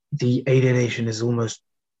the alienation is almost,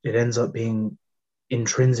 it ends up being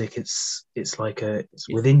intrinsic. It's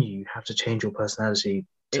within you. You have to change your personality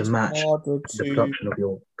to it's match harder the to production of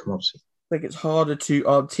your commodity. it's harder to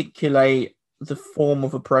articulate the form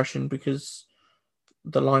of oppression because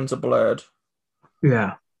the lines are blurred.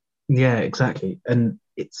 Yeah, yeah, exactly. And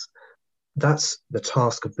that's the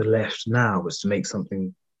task of the left now, is to make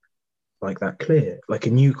something like that clear, like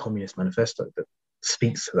a new communist manifesto that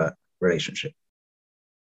speaks to that relationship.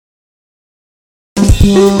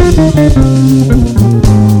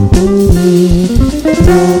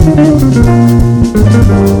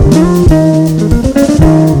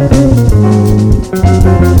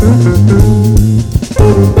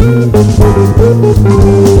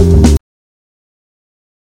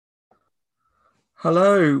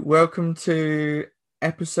 Hello, welcome to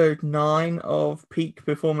episode 9 of Peak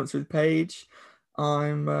Performance with Paige.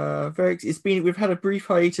 I'm we've had a brief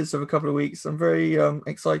hiatus of a couple of weeks. I'm very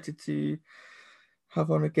excited to have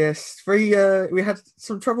on a guest. We had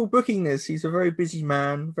some trouble booking this. He's a very busy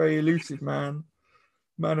man, very elusive man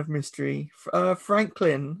of mystery.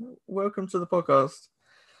 Franklin, welcome to the podcast.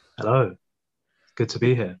 Hello, good to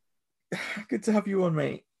be here. Good to have you on,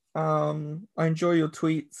 mate. I enjoy your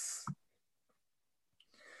tweets.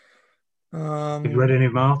 Have you read any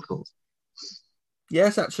of my articles?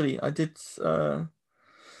 Yes, actually, I did. I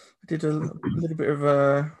did a little bit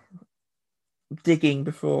of digging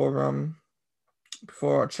before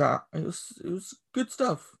our chat. It was good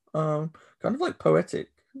stuff. Kind of like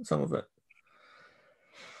poetic, some of it.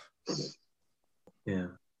 Yeah.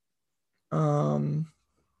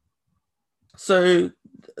 So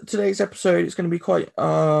today's episode is going to be quite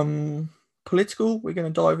political. We're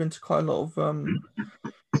going to dive into quite a lot of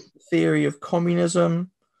theory of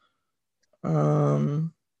communism.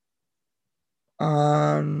 And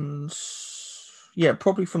yeah,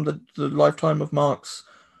 probably from the lifetime of Marx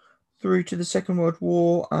through to the Second World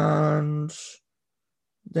War, and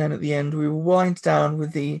then at the end we will wind down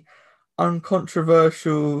with the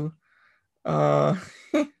uncontroversial,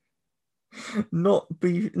 not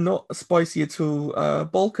spicy at all,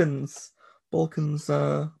 Balkans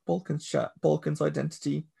chat, Balkans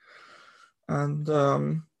identity,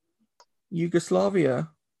 and Yugoslavia,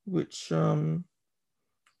 which you're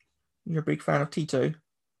a big fan of Tito.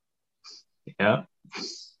 Yeah.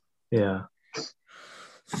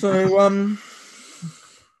 So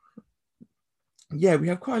yeah, we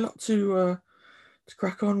have quite a lot to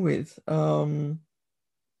crack on with. Hopefully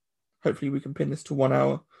we can pin this to 1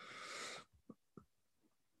 hour.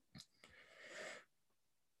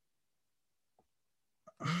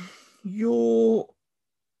 Your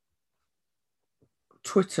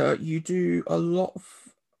Twitter, you do a lot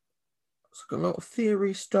of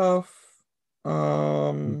theory stuff,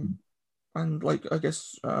 and like, I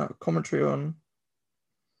guess, commentary on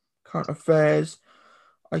current affairs.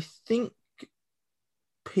 I think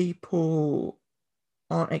people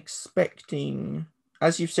aren't expecting,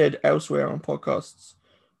 as you've said elsewhere on podcasts,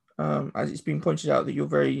 as it's been pointed out, that you're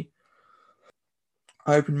very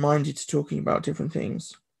open-minded to talking about different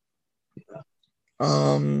things. Yeah.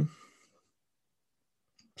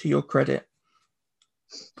 To your credit,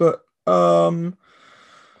 but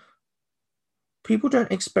people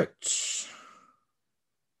don't expect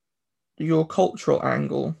your cultural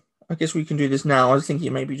angle. I guess we can do this now. I was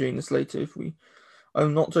thinking maybe doing this later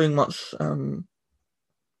I'm not doing much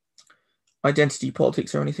identity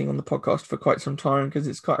politics or anything on the podcast for quite some time because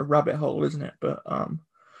it's quite a rabbit hole, isn't it? But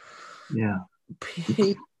yeah,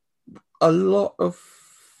 a lot of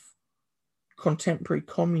contemporary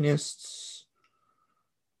communists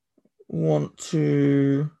want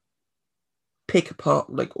to pick apart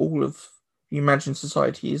like all of the imagined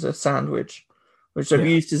society as a sandwich, which I've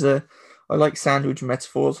used as I like sandwich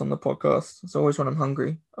metaphors on the podcast. It's always when I'm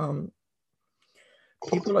hungry.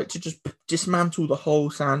 People like to just dismantle the whole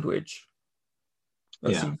sandwich.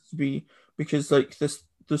 That seems to be because, like,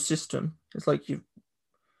 the system. It's like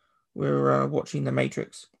we're watching The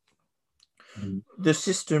Matrix. The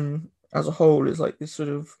system as a whole is like this sort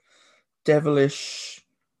of devilish.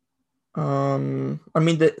 I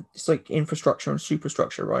mean, it's like infrastructure and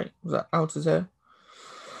superstructure, right? Was that Althusser?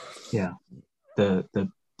 Yeah, the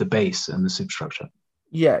base and the superstructure.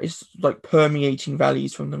 Yeah, it's like permeating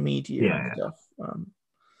values from the media and stuff.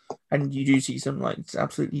 And you do see some like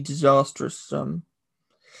absolutely disastrous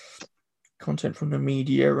content from the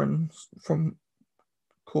media and from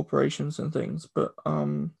corporations and things. But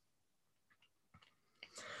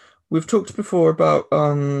we've talked before about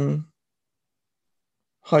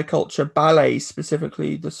high culture ballet,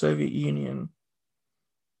 specifically the Soviet Union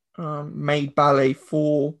made ballet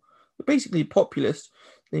for basically populists.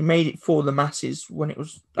 they made it for the masses when it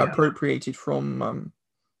was Yeah. appropriated from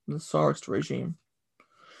the Tsarist regime.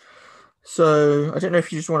 So I don't know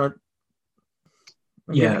if you just want to.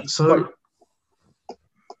 Yeah. So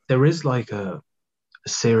there is like a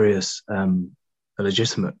serious, a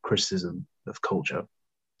legitimate criticism of culture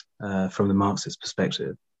from the Marxist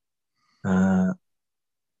perspective.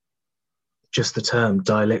 Just the term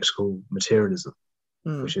dialectical materialism,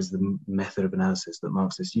 which is the method of analysis that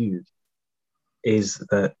Marxists use, is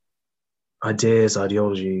that ideas,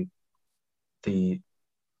 ideology, the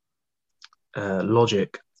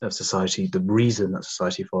logic of society, the reason that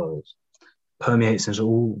society follows, permeates into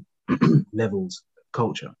all levels of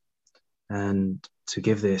culture. And to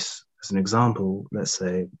give this as an example, let's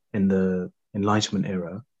say in the Enlightenment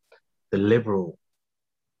era, the liberal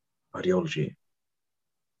ideology,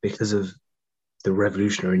 because of the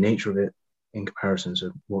revolutionary nature of it in comparison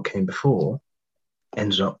to what came before,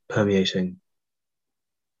 ended up permeating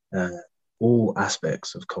all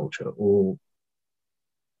aspects of culture, all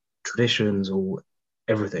traditions, all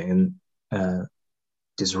everything. And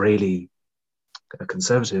Disraeli, a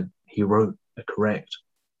conservative, he wrote a correct,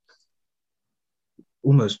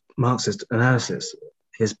 almost Marxist analysis,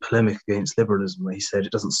 his polemic against liberalism, where he said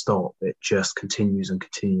it doesn't stop, it just continues and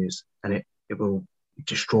continues, and it will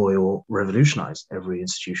destroy or revolutionize every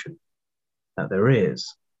institution that there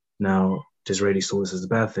is. Now, Disraeli saw this as a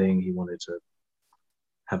bad thing. He wanted to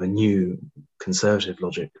have a new conservative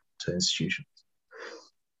logic to institutions.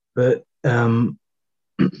 But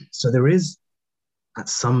so there is, at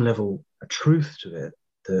some level, a truth to it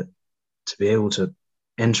that to be able to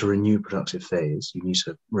enter a new productive phase, you need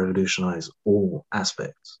to revolutionize all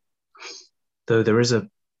aspects. Though there is a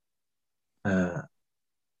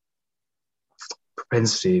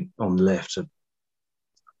propensity on the left to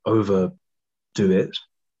overdo it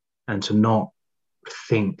and to not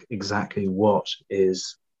think exactly what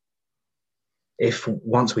is, if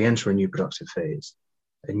once we enter a new productive phase,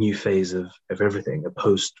 a new phase of everything, a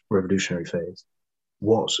post-revolutionary phase,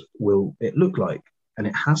 what will it look like? And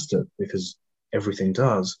it has to, because everything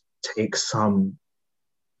does, take some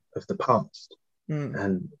of the past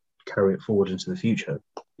and carry it forward into the future,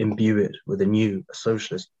 imbue it with a new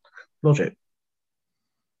socialist logic.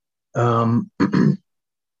 So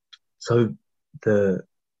the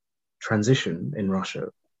transition in Russia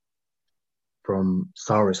from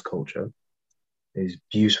Tsarist culture, these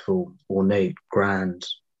beautiful, ornate, grand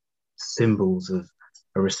symbols of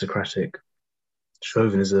aristocratic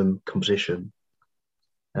chauvinism, competition,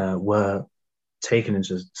 were taken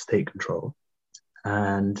into state control,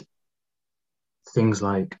 and things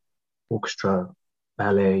like orchestra,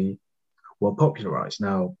 ballet were popularized.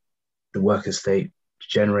 Now, the worker state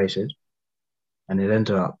degenerated, and it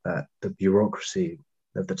ended up that the bureaucracy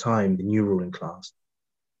of the time, the new ruling class,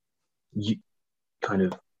 kind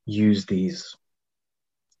of used these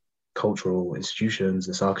cultural institutions,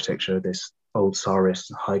 this architecture, this old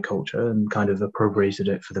Tsarist high culture, and kind of appropriated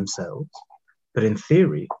it for themselves. But in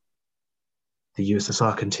theory, the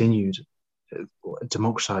USSR continued,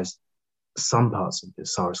 democratized some parts of the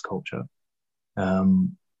Tsarist culture,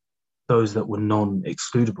 those that were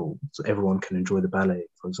non-excludable, so everyone can enjoy the ballet,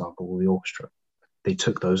 for example, or the orchestra. They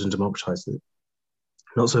took those and democratized it.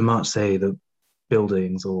 Not so much, say, the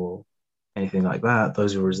buildings or anything like that.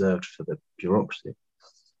 Those are reserved for the bureaucracy.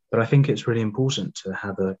 But I think it's really important to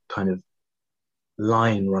have a kind of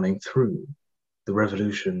line running through the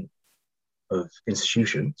revolution of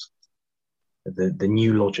institutions, the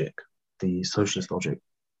new logic, the socialist logic.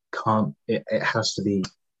 It has to be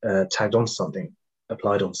tagged onto something,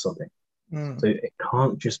 applied onto something. So it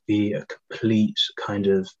can't just be a complete kind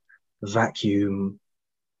of vacuum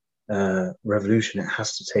revolution. It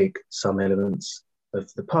has to take some elements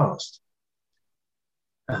of the past.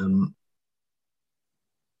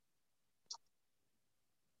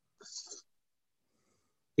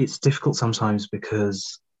 It's difficult sometimes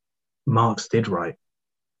because Marx did write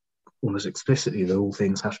almost explicitly that all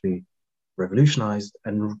things have to be revolutionized,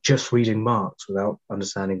 and just reading Marx without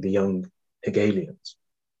understanding the young Hegelians,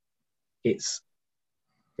 it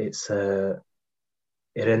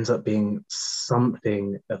ends up being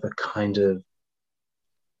something of a kind of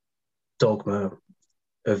dogma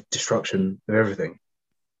of destruction of everything.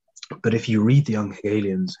 But if you read the young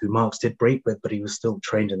Hegelians, who Marx did break with, but he was still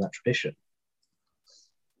trained in that tradition,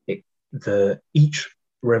 each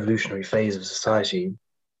revolutionary phase of society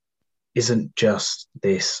isn't just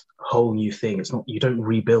this whole new thing. It's not, you don't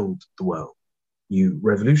rebuild the world, you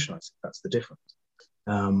revolutionize it. That's the difference.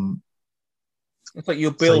 It's like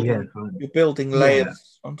you're building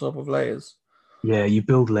layers on top of layers. Yeah, you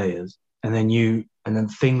build layers, and then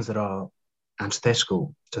things that are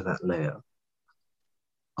antithetical to that layer,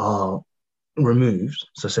 are removed.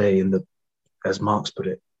 So say as Marx put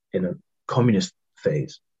it, in a communist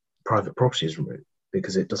phase, private property is removed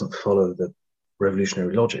because it doesn't follow the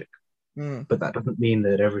revolutionary logic. But that doesn't mean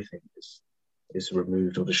that everything is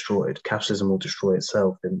removed or destroyed. Capitalism will destroy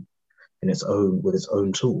itself in its own with its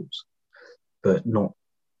own tools, but not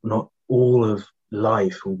all of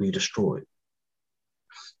life will be destroyed.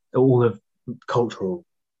 All of cultural,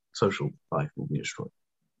 social life will be destroyed.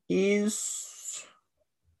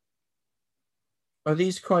 Are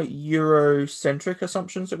these quite Eurocentric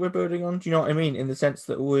assumptions that we're building on? Do you know what I mean? In the sense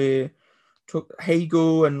that we're took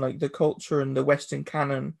Hegel and like the culture and the Western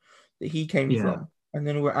canon that he came Yeah, from, and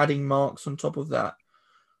then we're adding Marx on top of that.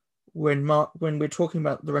 When we're talking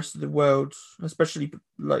about the rest of the world, especially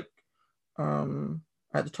like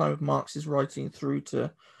at the time of Marx's writing through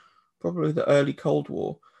to probably the early Cold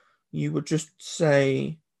War, you would just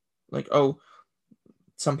say like, oh,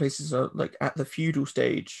 some places are like at the feudal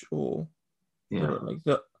stage or yeah, like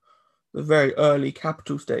the very early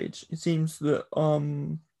capital stage. It seems that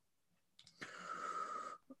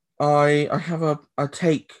I have a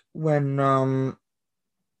take when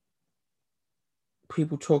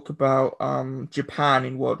people talk about Japan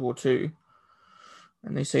in World War II,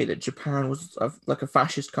 and they say that Japan was like a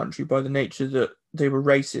fascist country by the nature that they were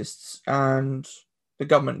racists and the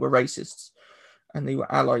government were racists, and they were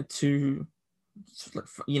allied to,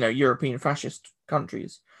 European fascist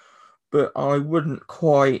countries. But I wouldn't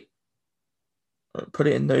quite put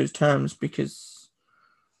it in those terms because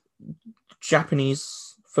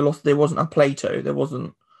Japanese philosophy, there wasn't a Plato, there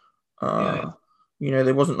wasn't, yeah,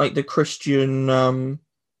 there wasn't like the Christian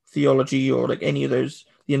theology or like any of those,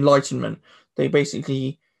 the Enlightenment. They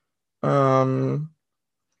basically had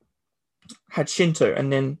Shinto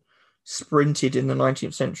and then sprinted in the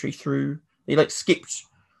 19th century through. They like skipped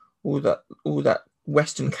all that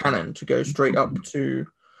Western canon to go straight up to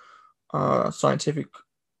scientific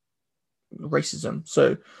racism.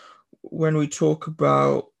 So when we talk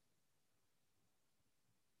about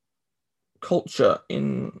culture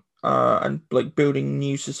in and like building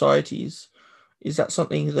new societies, is that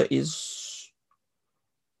something that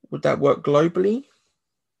would that work globally?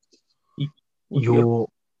 Would be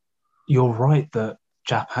you're right that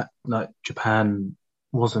Japan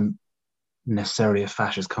wasn't necessarily a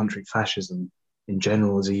fascist country. Fascism in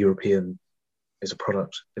general as a European is a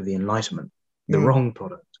product of the Enlightenment. The wrong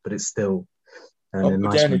product, but it's still an of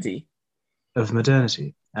enlightenment modernity. of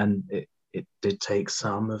modernity. And it did take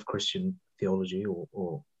some of Christian theology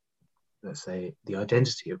or let's say the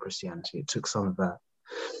identity of Christianity. It took some of that,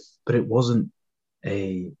 but it wasn't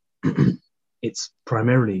a it's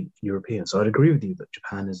primarily European. So I'd agree with you that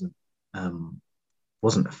Japan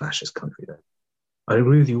wasn't a fascist country though. I'd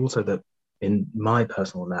agree with you also that in my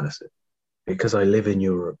personal analysis, because I live in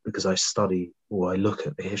Europe, because I study or I look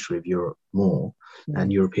at the history of Europe more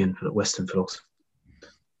and European Western philosophy,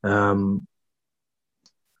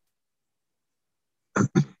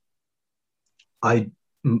 I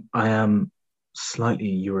am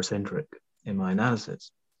slightly Eurocentric in my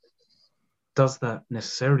analysis. Does that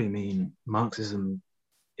necessarily mean Marxism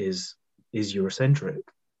is Eurocentric?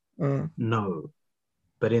 No,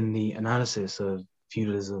 but in the analysis of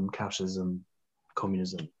feudalism, capitalism,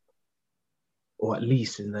 communism, or at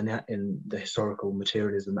least in the historical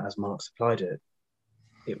materialism as Marx applied it,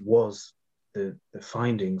 it was the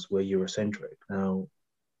findings were Eurocentric. Now,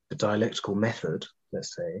 the dialectical method,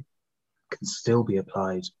 let's say, can still be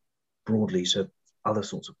applied broadly to other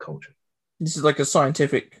sorts of culture. This is like a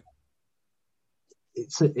scientific.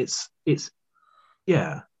 It's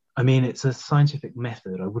yeah. I mean, it's a scientific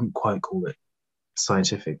method. I wouldn't quite call it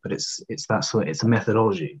scientific, but it's that sort. It's a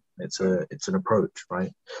methodology. It's an approach,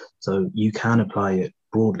 right? So you can apply it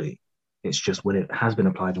broadly. It's just when it has been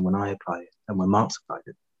applied and when I apply it and when Marx applied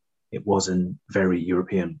it, it was in very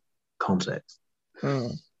European context. I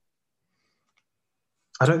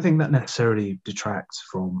don't think that necessarily detracts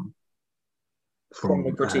from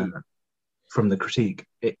the critique. From the critique.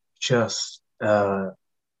 It just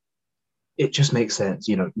makes sense.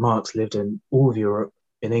 You know, Marx lived in all of Europe,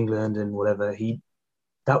 in England and whatever.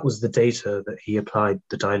 That was the data that he applied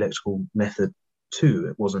the dialectical method to.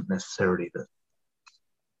 It wasn't necessarily the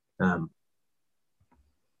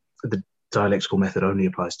dialectical method only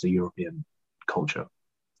applies to European culture.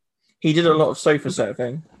 He did a lot of sofa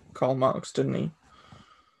surfing, Karl Marx, didn't he?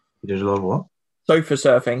 He did a lot of what? Sofa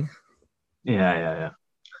surfing. Yeah.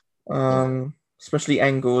 Especially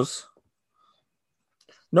Engels.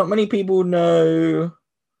 Not many people know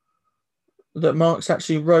that Marx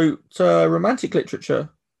actually wrote romantic literature.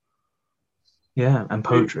 Yeah, and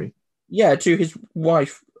poetry. To his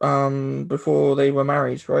wife before they were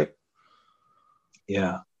married, right?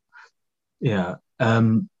 Yeah. Yeah.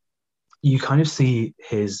 You kind of see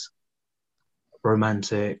his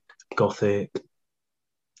romantic, gothic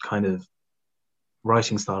kind of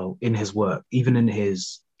writing style in his work, even in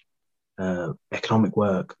his economic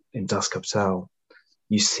work in Das Kapital.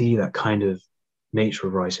 You see that kind of nature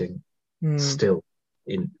of writing Hmm. still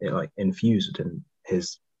like infused in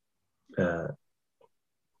his uh,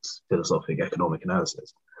 philosophic economic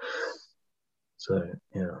analysis. So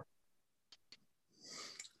yeah,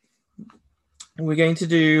 We're going to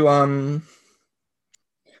do.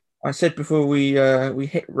 I said before we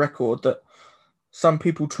hit record that some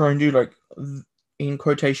people try and do like in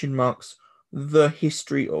quotation marks the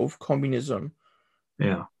history of communism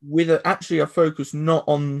yeah, with actually a focus not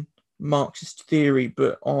on Marxist theory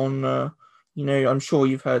but on I'm sure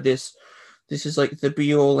you've heard this. This is like the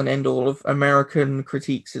be all and end all of American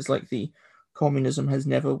critiques. Is like the communism has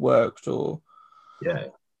never worked or yeah,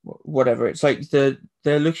 whatever. It's like they're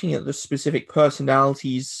looking at the specific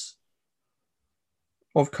personalities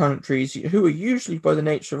of countries who are usually by the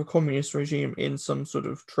nature of a communist regime in some sort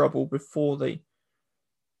of trouble before they're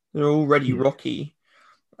already yeah, rocky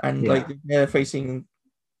and like yeah, they're facing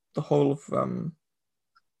the whole of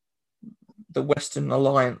the Western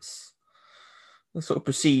alliance sort of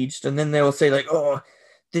besieged, and then they'll say like, "Oh,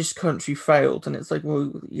 this country failed," and it's like,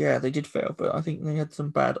 "Well, yeah, they did fail, but I think they had some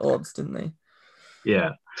bad odds, didn't they?"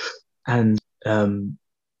 yeah. And on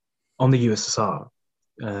the USSR,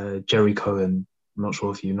 Jerry Cohen, I'm not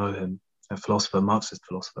sure if you know him, a philosopher, Marxist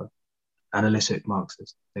philosopher, analytic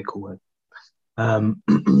Marxist, they call him.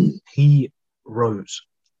 He wrote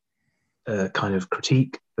a kind of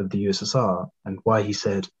critique of the USSR and why he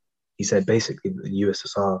said basically that the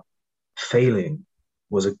USSR failing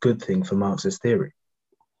was a good thing for Marxist theory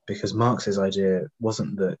because Marx's idea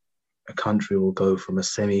wasn't that a country will go from a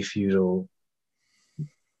semi-feudal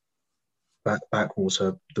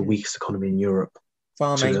backwater, the weakest economy in Europe, to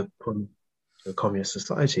Farming. the communist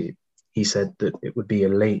society. He said that it would be a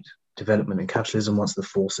late development in capitalism once the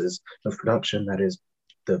forces of production, that is,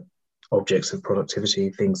 the objects of productivity,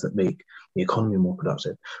 things that make the economy more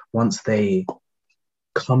productive, once they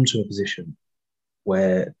come to a position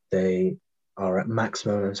where they are at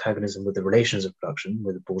maximum antagonism with the relations of production,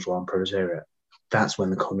 with the bourgeois and proletariat, that's when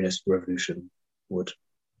the communist revolution would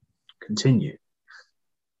continue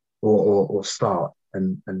or start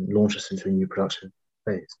and launch us into a new production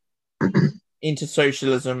phase. Into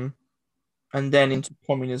socialism and then into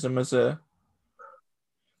communism as a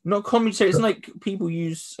not communist. So it's But like people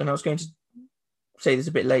use, and I was going to say this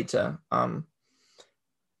a bit later.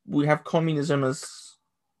 We have communism as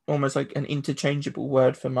almost like an interchangeable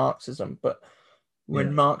word for Marxism, but when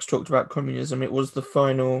yeah, Marx talked about communism, it was the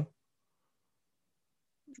final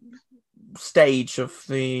stage of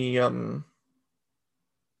the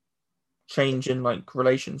change in like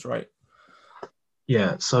relations, right?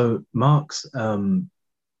 yeah. So Marx, in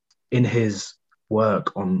his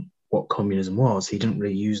work on what communism was, he didn't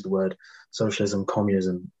really use the word socialism,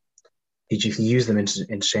 communism. He used them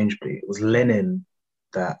interchangeably. It was Lenin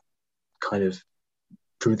that kind of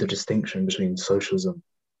drew the distinction between socialism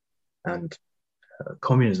and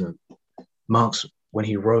communism. Marx, when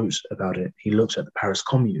he wrote about it, he looked at the Paris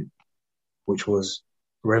Commune, which was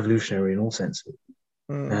revolutionary in all senses,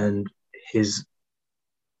 Mm. and his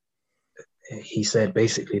he said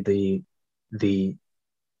basically the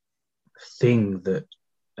thing that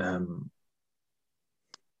um,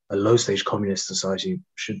 a low stage communist society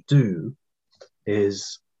should do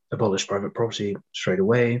is abolish private property straight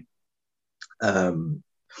away, um,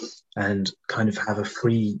 and kind of have a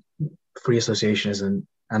free association is an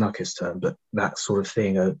anarchist term, but that sort of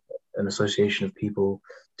thing, an association of people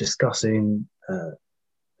discussing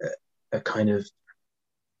a kind of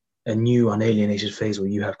a new unalienated phase where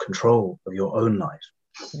you have control of your own life.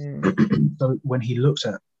 Mm. So when he looked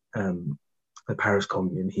at the Paris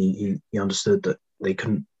Commune, he understood that they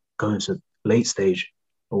couldn't go into late stage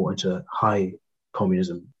or into high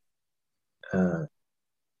communism uh,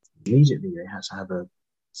 immediately. They had to have a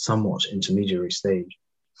somewhat intermediary stage,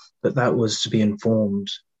 but that was to be informed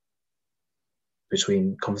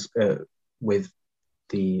between with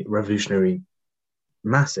the revolutionary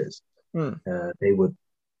masses. Mm. They would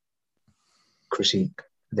critique,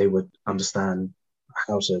 they would understand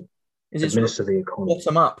how to Is it sort of administer the economy.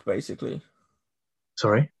 bottom up, basically?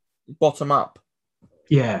 Sorry? Bottom up,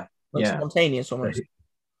 Yeah, like yeah. spontaneous So, almost.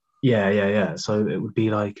 yeah, yeah, yeah. So it would be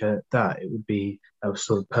like that. It would be a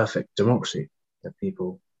sort of perfect democracy that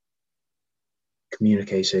people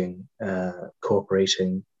communicating,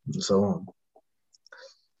 cooperating, and so on.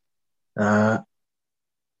 Uh,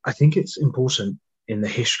 I think it's important in the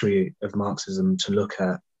history of Marxism to look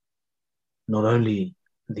at not only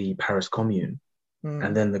the Paris Commune,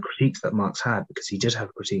 and then the critiques that Marx had, because he did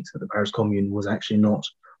have critiques that the Paris Commune was actually not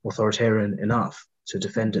authoritarian enough to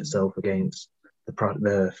defend itself against the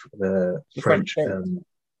French.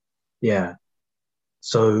 Yeah.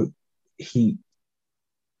 So he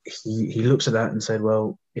looks at that and said,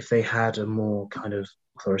 well, if they had a more kind of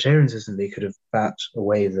authoritarian system, they could have backed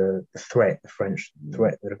away the French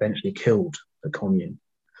threat that eventually killed the Commune.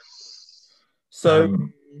 So,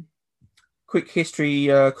 quick history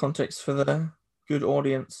context for the good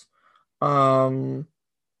audience.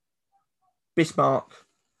 Bismarck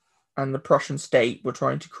and the Prussian state were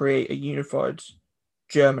trying to create a unified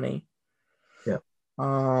Germany. Yeah.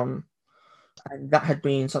 And that had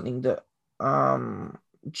been something that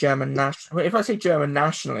German if I say German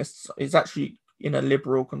nationalists, is actually in a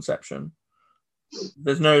liberal conception.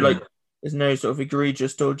 There's no there's no sort of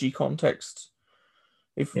egregious dodgy context.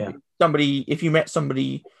 If you met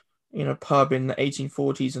somebody in a pub in the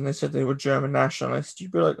 1840s and they said they were German nationalists,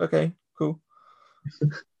 you'd be like, okay, cool.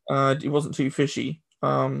 It wasn't too fishy,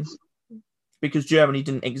 because Germany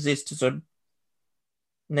didn't exist as a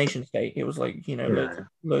nation state. It was like,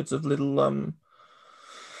 loads of little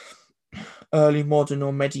early modern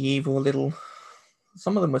or medieval little,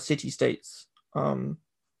 some of them were city states,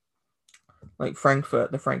 like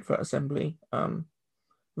Frankfurt, the Frankfurt Assembly,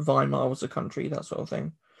 Weimar was a country, that sort of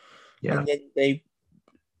thing. Yeah. And then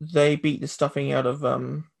they beat the stuffing out of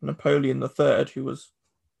Napoleon III, who was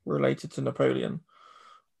related to Napoleon,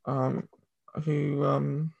 who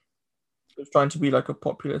was trying to be like a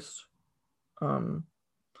populist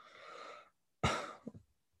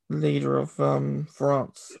leader of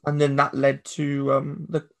France. And then that led to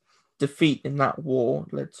the defeat in that war,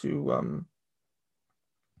 led to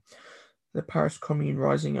the Paris Commune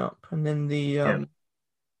rising up. And then they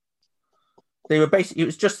were basically, it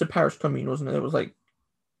was just the Paris Commune, wasn't it? It was like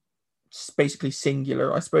basically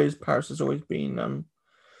singular. I suppose Paris has always been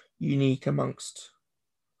unique amongst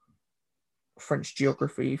French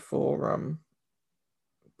geography for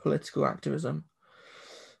political activism.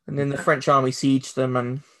 And then the French army sieged them,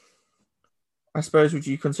 and I suppose, would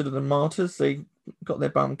you consider them martyrs? They got their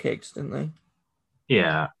bum kicked, didn't they?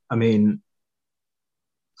 Yeah, I mean,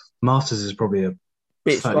 martyrs is probably a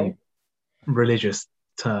slightly religious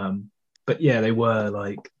term, but yeah, they were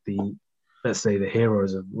like let's say, the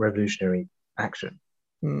heroes of revolutionary action.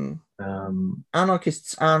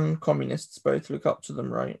 Anarchists and communists both look up to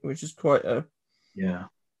them, right? Which is quite a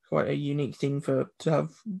unique thing to have.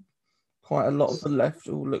 Quite a lot of the left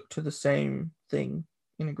all look to the same thing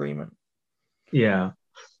in agreement. Yeah.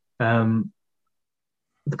 The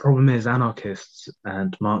problem is anarchists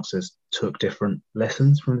and Marxists took different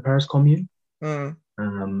lessons from the Paris Commune.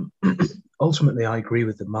 Ultimately, I agree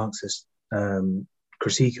with the Marxist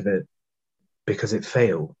critique of it because it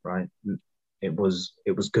failed, right? It was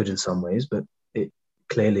good in some ways, but it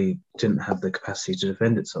clearly didn't have the capacity to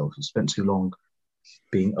defend itself. It spent too long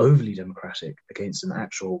being overly democratic against an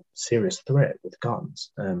actual serious threat with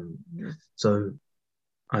guns. So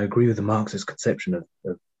I agree with the Marxist conception of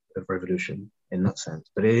revolution in that sense.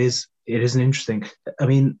 But it is an interesting, I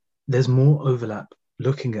mean, there's more overlap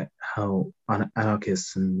looking at how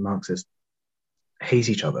anarchists and Marxists hate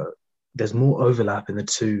each other. There's more overlap in the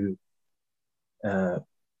two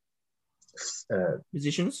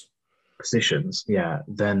positions, yeah,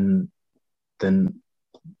 than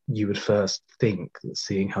you would first think,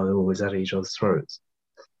 seeing how they're always at each other's throats.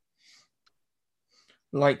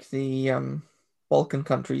 Like the Balkan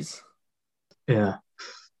countries. Yeah.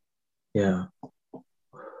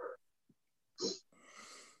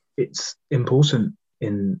 It's important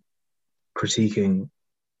in critiquing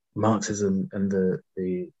Marxism and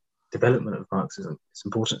the development of Marxism. It's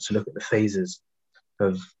important to look at the phases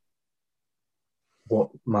of what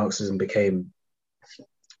Marxism became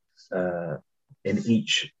in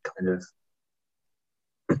each kind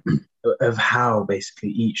of how basically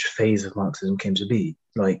each phase of Marxism came to be.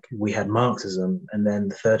 Like, we had Marxism, and then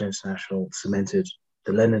the Third International cemented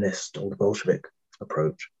the Leninist or the Bolshevik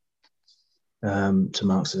approach to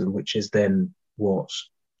Marxism, which is then what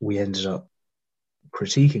we ended up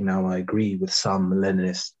critiquing now. I agree with some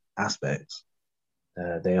Leninist aspects.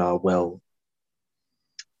 They are well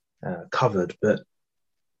covered, but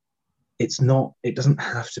it doesn't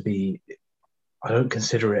have to be, I don't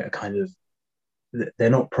consider it a kind of, they're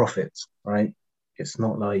not prophets, right? It's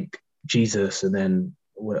not like Jesus and then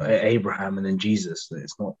Abraham and then Jesus.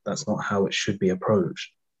 That's not how it should be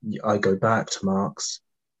approached. I go back to Marx,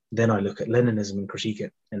 then I look at Leninism and critique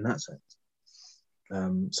it in that sense.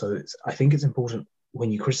 So I think it's important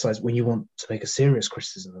when you want to make a serious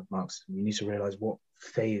criticism of Marxism, you need to realize what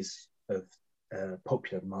phase of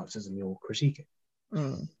popular Marxism you're critiquing.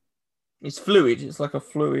 Mm. It's fluid. It's like a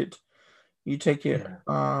fluid. You take it,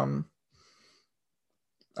 Yeah.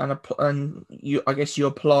 and I guess you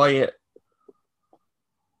apply it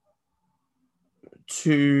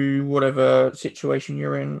to whatever situation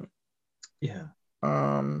you're in, Yeah.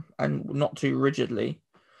 and not too rigidly.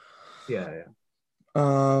 Yeah.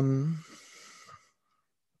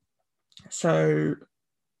 So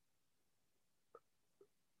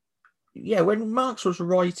yeah, when Marx was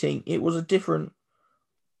writing, it was a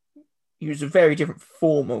very different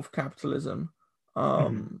form of capitalism.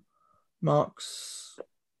 Hmm. Marx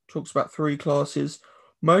talks about three classes.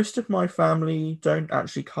 Most of my family don't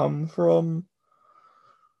actually come from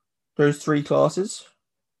those three classes.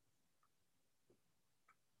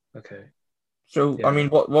 Okay. So, I Yeah. mean,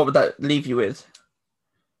 what would that leave you with?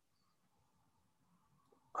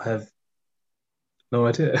 I have no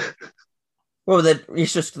idea. Well,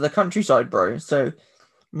 it's just the countryside, bro. So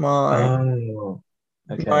my Oh,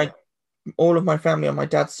 okay. my all of my family on my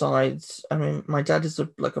dad's side. I mean, my dad is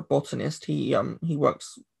like a botanist. He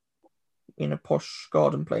works in a posh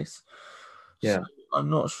garden place. So Yeah. I'm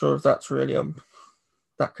not sure if that's really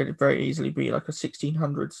that could very easily be like a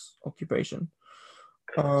 1600s occupation.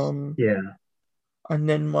 Um, Yeah. and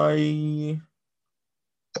then my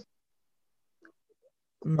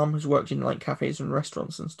mum has worked in like cafes and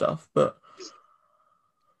restaurants and stuff, but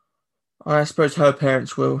I suppose her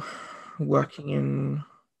parents were working in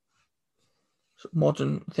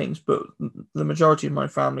modern things, but the majority of my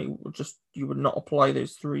family would you would not apply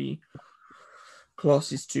those three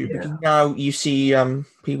classes to, because Yeah. now you see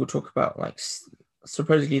people talk about like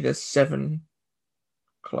supposedly there's seven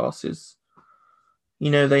classes.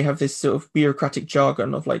 They have this sort of bureaucratic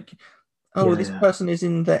jargon of like, oh, Yeah. this Yeah. person is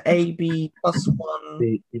in the AB plus one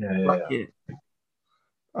Yeah. Yeah. bracket.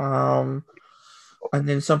 Um, and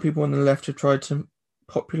then some people on the left have tried to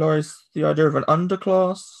popularize the idea of an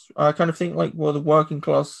underclass. I kind of think like, well, the working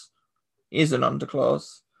class is an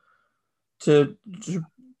underclass. To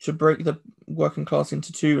break the working class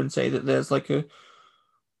into two and say that there's like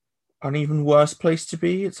an even worse place to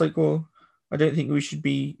be. It's like, well, I don't think we should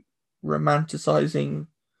be romanticizing.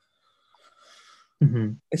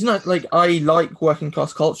 Hmm. It's not like I like working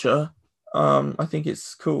class culture. I think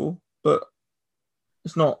it's cool, but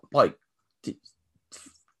it's not like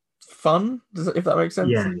fun. If that makes sense.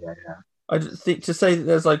 Yeah. Yeah. Yeah. I just think to say that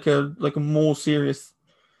there's like a more serious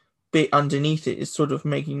bit underneath it is sort of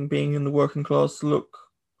making being in the working class look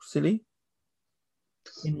silly,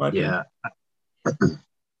 in my opinion. Yeah.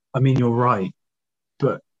 I mean, you're right,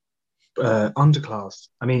 but underclass.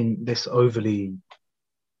 I mean, this overly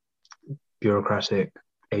bureaucratic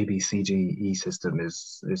ABCDE system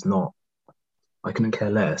is not. I couldn't care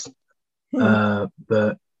less. Hmm.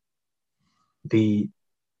 But the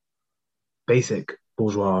basic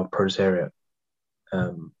bourgeois proletariat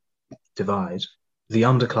um, divide, the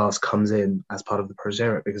underclass comes in as part of the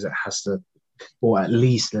proletariat because it has to, or at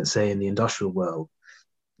least, let's say, in the industrial world,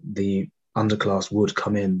 the underclass would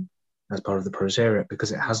come in as part of the proletariat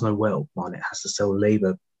because it has no wealth. One, it has to sell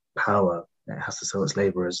labor power. It has to sell its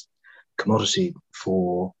labor as commodity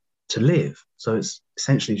to live. So it's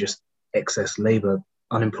essentially just excess labor,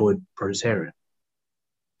 unemployed proletariat.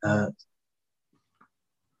 Uh,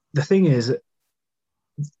 the thing is,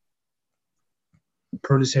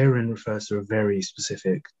 proletarian refers to a very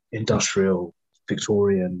specific industrial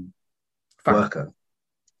Victorian Fact. worker,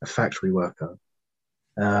 a factory worker.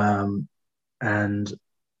 Um, and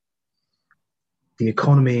the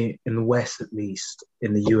economy in the West, at least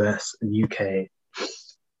in the US and UK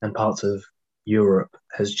and parts of Europe,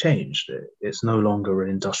 has changed. It's no longer an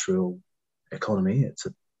industrial economy.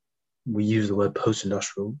 We use the word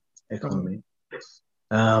post-industrial economy.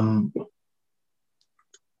 Um,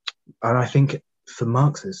 and I think for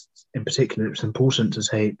Marxists in particular, it's important to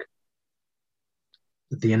take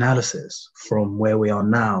the analysis from where we are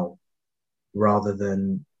now rather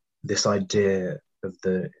than this idea of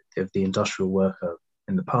the industrial worker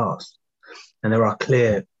in the past. And there are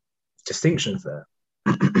clear distinctions there.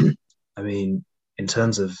 I mean, in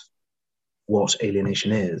terms of what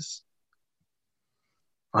alienation is,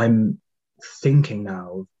 I'm thinking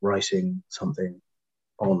now of writing something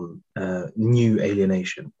on new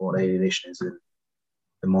alienation, what alienation is in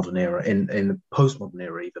the modern era, in the postmodern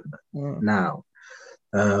era, even Mm. now.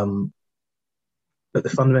 But the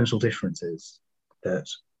fundamental difference is that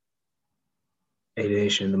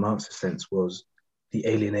alienation in the Marxist sense was the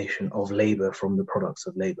alienation of labor from the products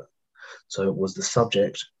of labor. So it was the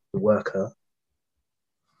subject, the worker,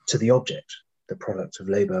 to the object, the product of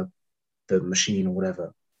labor, the machine or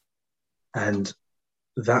whatever. And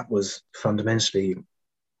that was fundamentally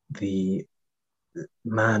the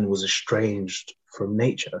man was estranged from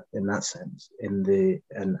nature in that sense.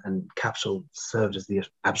 And capital served as the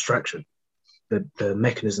abstraction, the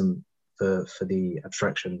mechanism for the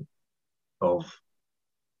abstraction of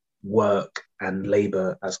work and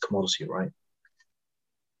labor as commodity, right?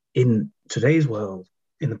 In today's world,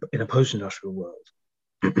 in a post-industrial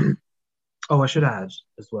world, oh, I should add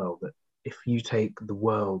as well that if you take the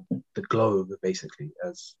world, the globe, basically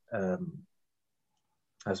as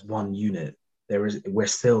one unit, we're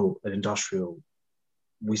still an industrial.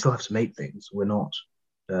 We still have to make things. We're not.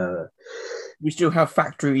 We still have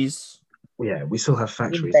factories Yeah, we still have in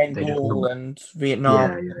factories. They just Bengal not. and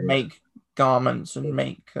Vietnam Yeah, yeah, that make garments and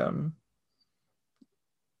make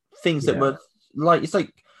things that yeah, were like, it's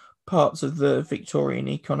like parts of the Victorian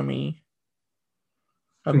economy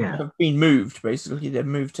yeah, have been moved. Basically, they've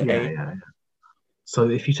moved to yeah, Asia. yeah. So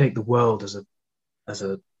if you take the world as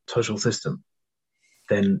a total system,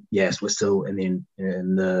 then yes, we're still in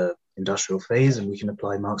the industrial phase, and we can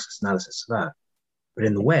apply Marxist analysis to that. But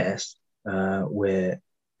in the West, we're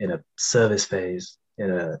in a service phase,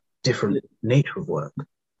 in a different nature of work.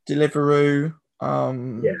 Deliveroo,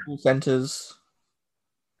 Yeah, call centers,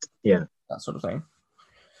 yeah. that sort of thing.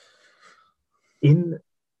 In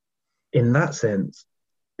in that sense,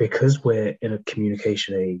 because we're in a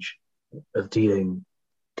communication age of dealing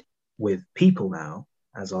with people now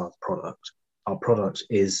as our product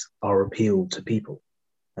is our appeal to people,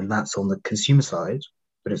 and that's on the consumer side,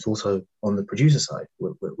 but it's also on the producer side.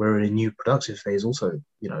 We're in a new productive phase. Also,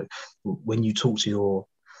 when you talk to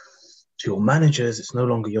your managers, it's no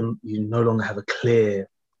longer you no longer have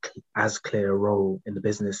as clear a role in the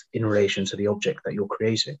business in relation to the object that you're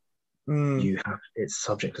creating. Mm. You have it's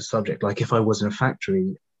subject to subject. Like if I was in a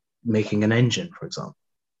factory making an engine, for example,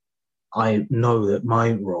 I know that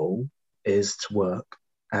my role is to work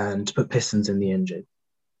and to put pistons in the engine.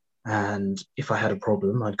 And if I had a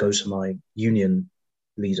problem, I'd go to my union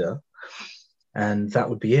leader, and that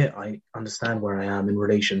would be it. I understand where I am in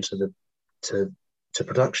relation to to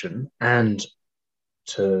production and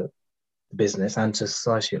to business and to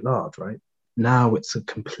society at large, right? Now it's a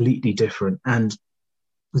completely different, and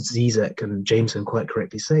Zizek and Jameson quite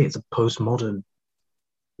correctly say it's a postmodern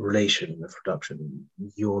relation of production.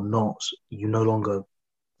 You no longer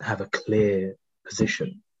have a clear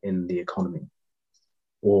position in the economy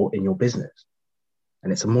or in your business.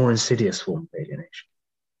 And it's a more insidious form of alienation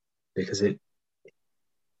because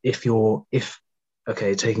if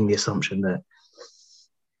taking the assumption that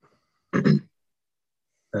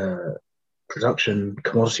uh,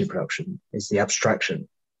 commodity production is the abstraction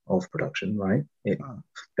of production, right?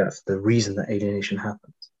 That's the reason that alienation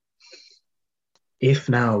happens. If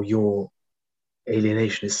now your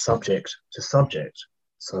alienation is subject to subject,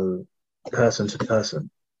 so person to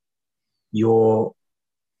person, your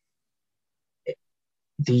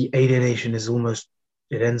the alienation is almost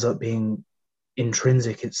it ends up being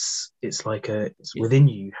intrinsic. It's like it's It's, within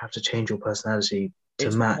you. You have to change your personality to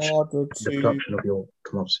it's match harder the to production of your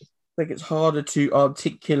commodity. I think it's harder to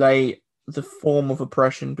articulate the form of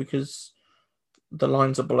oppression because the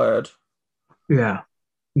lines are blurred. Yeah,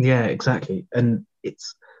 yeah, exactly. And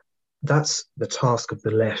that's the task of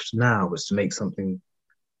the left now, is to make something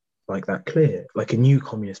like that clear, like a new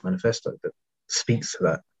communist manifesto that speaks to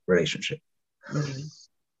that relationship. Mm.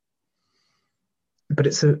 But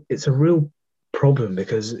it's a real problem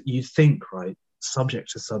because you think, right,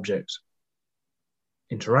 subject to subject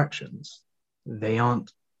interactions, they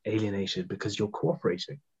aren't alienated because you're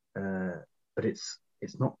cooperating. But it's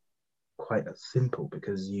not quite that simple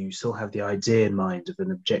because you still have the idea in mind of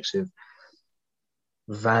an objective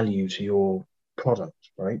value to your product,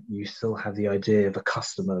 right? You still have the idea of a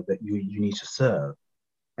customer that you need to serve.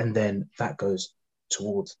 And then that goes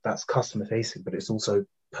that's customer facing, but it's also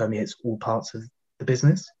permeates all parts of the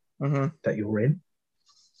business Mm-hmm. that you're in.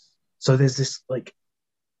 So there's this like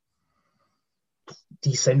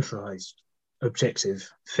decentralized objective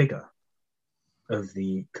figure of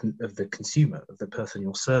the consumer, of the person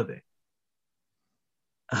you're serving.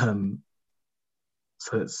 Um,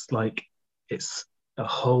 so it's a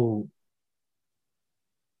whole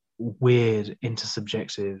weird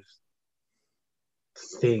intersubjective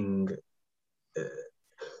thing, uh,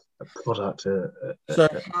 a product, So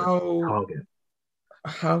a target.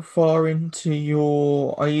 how far into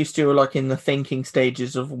your are you still like in the thinking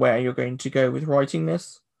stages of where you're going to go with writing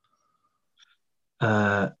this?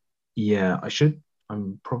 Uh, yeah,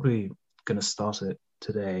 I'm probably gonna start it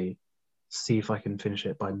today, see if I can finish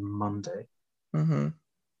it by Monday, Mm-hmm.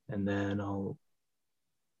 and then I'll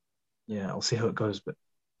see how it goes. But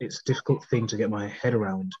it's a difficult thing to get my head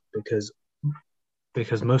around because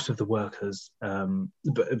most of the work has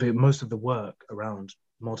but most of the work around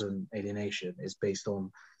modern alienation is based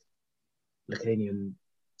on Lacanian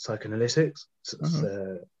psychoanalytics.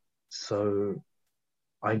 So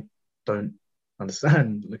I don't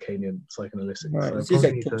understand Lacanian psychoanalytics. Right. So I probably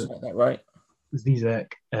Zizek need talks to about that, right?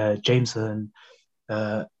 Zizek, Jameson,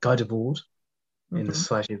 Guy Debord in the Mm-hmm.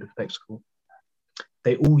 Society of the Spectacle.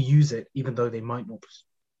 They all use it, even though they might not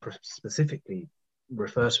specifically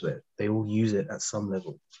refer to it. They all use it at some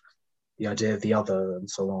level. The idea of the other and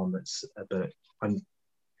so on. But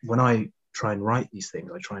when I try and write these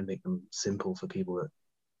things, I try and make them simple for people that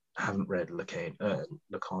haven't read Lacan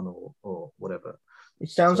or whatever. It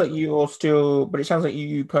sounds So like you're still, but it sounds like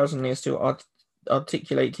you personally are still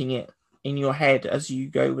articulating it in your head as you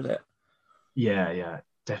go with it. yeah,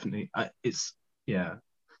 definitely. It's yeah.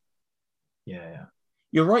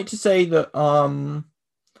 You're right to say that,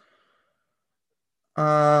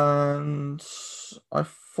 and I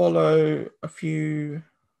follow a few.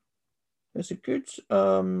 There's a good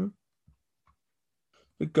the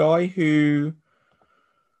guy who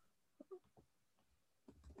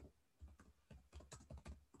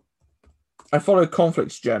I follow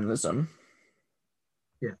conflicts journalism.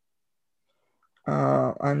 Yeah.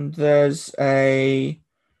 And there's a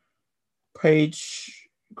page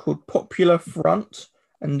called Popular Front,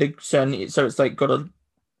 and so it's like got a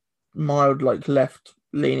mild like left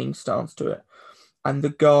leaning stance to it. And the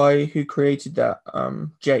guy who created that,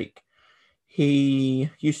 Jake, he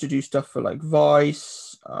used to do stuff for like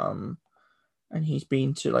Vice, and he's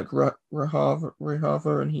been to like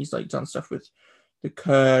Rojava, and he's like done stuff with the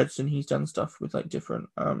Kurds, and he's done stuff with like different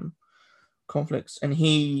conflicts. And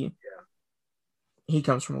he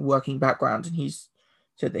comes from a working background, and he's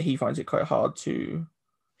said that he finds it quite hard to.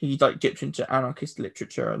 He like dipped into anarchist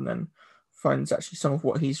literature, and then finds actually some of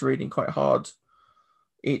what he's reading quite hard.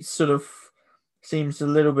 It sort of seems a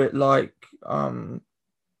little bit like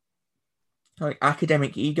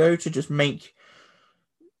academic ego to just make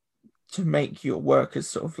your work as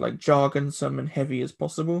sort of like jargonsome and heavy as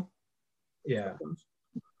possible. Yeah.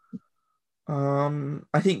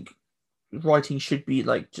 I think writing should be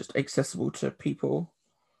like just accessible to people.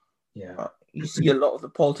 Yeah. You see a lot of the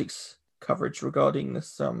politics coverage regarding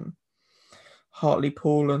this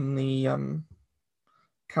Hartlepool and the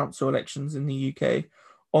council elections in the UK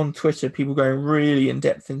on Twitter, people going really in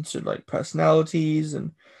depth into like personalities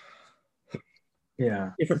and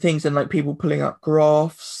Yeah. different things, and like people pulling up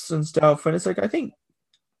graphs and stuff. And it's like, I think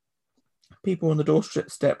people on the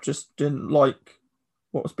doorstep just didn't like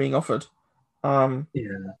what was being offered. Yeah.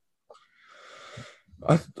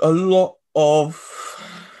 A lot of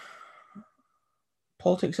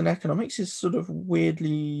politics and economics is sort of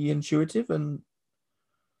weirdly intuitive and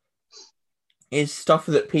is stuff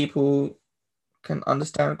that people can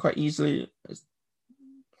understand quite easily.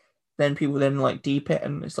 Then people then like deep it,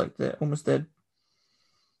 and it's like almost their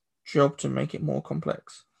job to make it more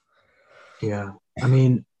complex. Yeah. I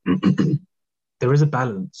mean, there is a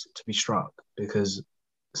balance to be struck because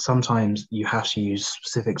sometimes you have to use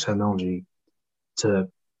specific terminology to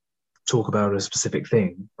talk about a specific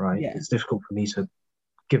thing, right? Yeah. It's difficult for me to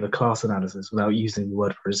give a class analysis without using the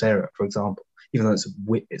word Frasera, for example, even though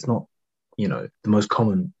it's not, the most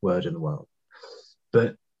common word in the world.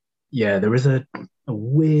 But yeah, there is a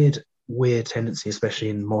weird tendency, especially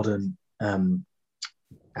in modern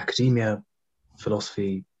academia,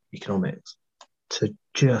 philosophy, economics, to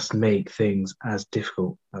just make things as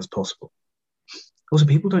difficult as possible. Also,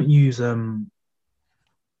 people don't use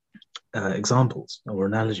examples or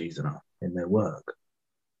analogies enough in their work.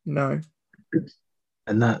 No.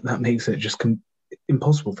 And that makes it just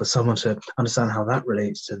impossible for someone to understand how that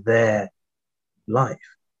relates to their life.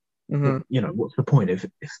 Mm-hmm. What's the point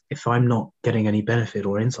if I'm not getting any benefit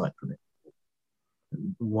or insight from it?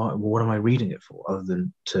 What am I reading it for, other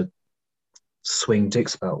than to swing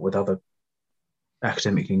dicks about with other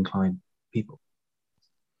academically inclined people?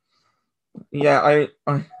 Yeah,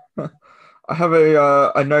 I have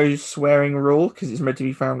a no swearing rule because it's meant to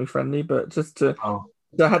be family friendly, but just to Oh,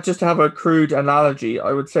 have a crude analogy,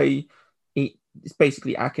 I would say it's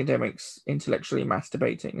basically academics intellectually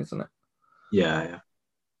masturbating, isn't it? yeah.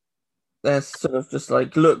 They're sort of just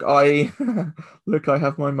like, look, I look, I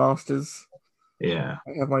have my master's, Yeah.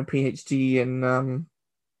 I have my PhD in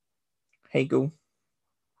Hegel.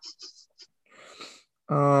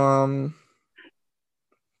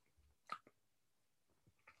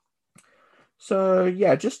 So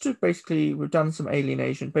yeah, just to basically, we've done some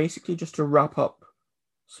alienation, basically just to wrap up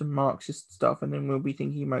some Marxist stuff, and then we'll be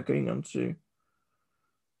thinking about going on to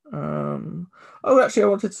actually I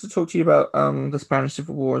wanted to talk to you about the Spanish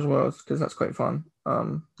Civil War as well, because that's quite fun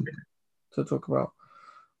to talk about.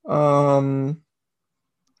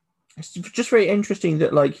 It's just very interesting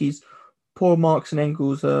that like he's poor Marx and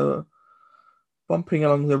Engels are bumping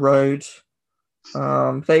along the road.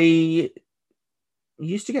 They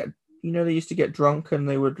used to get, they used to get drunk and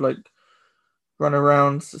they would like run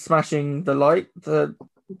around smashing the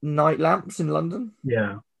night lamps in London.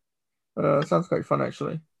 Yeah, Sounds quite fun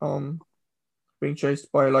actually. Being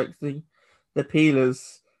chased by like the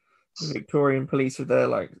peelers, the Victorian police with their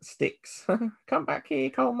like sticks. Come back here,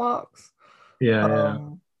 Karl Marx. yeah, yeah.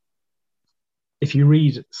 Um, If you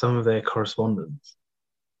read some of their correspondence,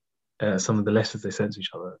 some of the letters they sent to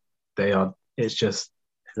each other, it's just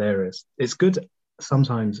hilarious. It's good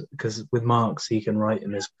sometimes because with Marx, he can write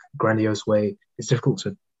in this grandiose way. It's difficult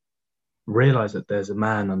to realize that there's a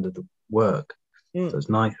man under the work. So mm, it's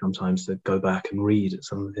nice sometimes to go back and read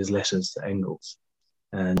some of his letters to Engels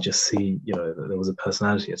and just see, that there was a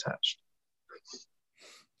personality attached.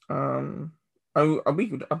 we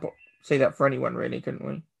could say that for anyone really, couldn't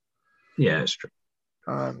we? Yeah, it's true.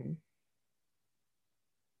 Um,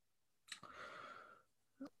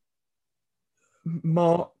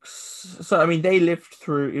 Marx. So I mean, they lived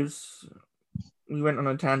through. It was. We went on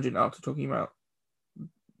a tangent after talking about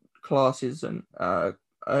classes and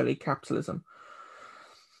early capitalism.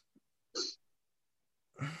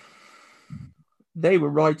 They were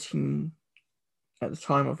writing at the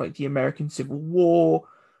time of like the American Civil War,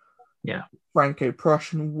 Yeah,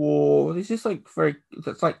 Franco-Prussian War. This is like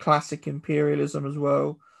that's like classic imperialism as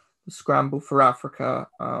well. The scramble for Africa.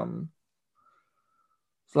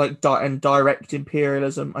 It's like and direct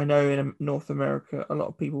imperialism. I know in North America, a lot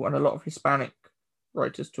of people and a lot of Hispanic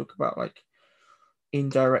writers talk about like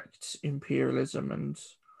indirect imperialism, and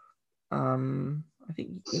I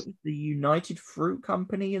think it was the United Fruit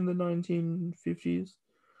Company in the 1950s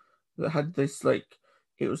that had this like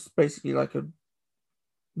it was basically like a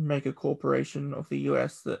mega corporation of the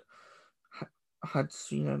US that had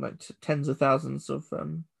like tens of thousands of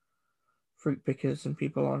fruit pickers and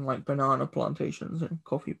people on like banana plantations and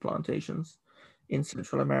coffee plantations in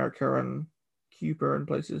Central America and Cuba and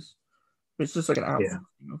places. But it's just like an yeah,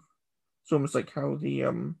 outsourcing of. It's almost like how the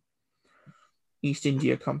East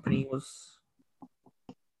India Company was.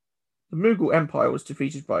 The Mughal Empire was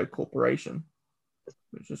defeated by a corporation,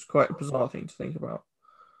 which is quite a bizarre thing to think about.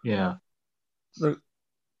 yeah. The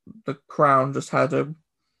the crown just had a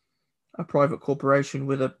private corporation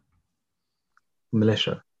with a.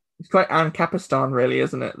 Militia. It's quite Ancapistan, really,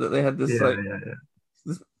 isn't it? That they had this Yeah, like yeah, yeah.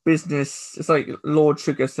 this business. It's like Lord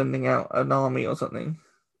Sugar sending out an army or something.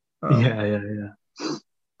 Yeah, yeah, yeah.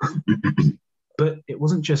 But it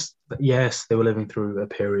wasn't just that, yes, they were living through a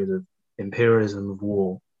period of imperialism, of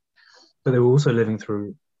war, but they were also living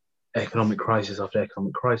through economic crisis after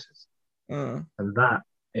economic crisis. Mm, And that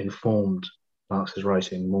informed Marx's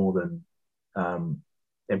writing more than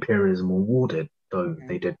imperialism or war did, though mm,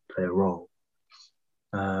 they did play a role.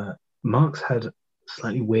 Marx had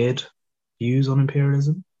slightly weird views on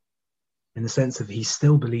imperialism in the sense of he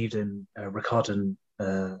still believed in Ricardan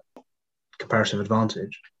comparative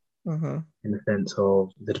advantage mm-hmm. in the sense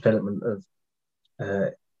of the development of uh,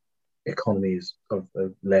 economies of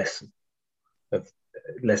less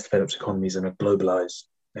developed economies in a globalized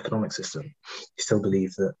economic system. He still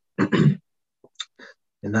believed that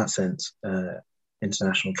in that sense,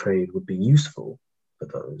 international trade would be useful for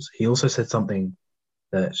those. He also said something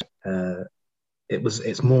that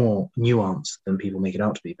it's more nuanced than people make it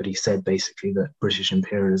out to be. But he said basically that British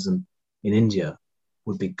imperialism in India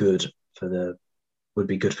would be good for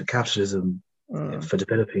capitalism Mm. for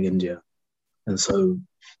developing India, and so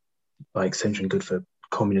by extension, good for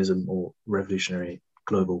communism or revolutionary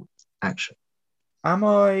global action. Am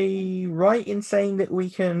I right in saying that we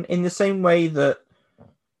can, in the same way that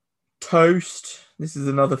toast, this is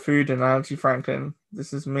another food analogy, Franklin.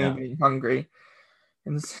 This is me Yeah, being hungry.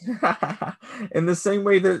 In the, in the same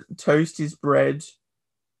way that toast is bread,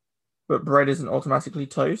 but bread isn't automatically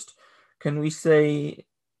toast, can we say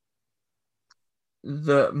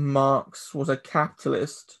that Marx was a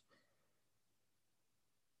capitalist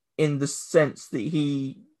in the sense that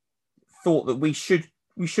he thought that we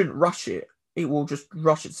shouldn't rush it. It will just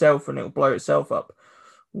rush itself and it will blow itself up.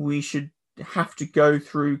 We should have to go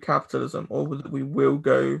through capitalism, or that we will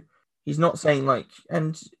go. He's not saying like,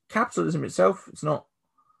 and capitalism itself, it's not.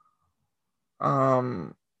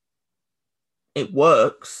 Um, it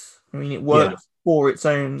works. I mean, it yeah, works for its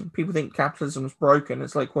own. People think capitalism is broken.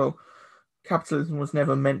 It's like, well, capitalism was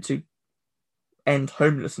never meant to end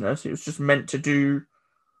homelessness. It was just meant to do.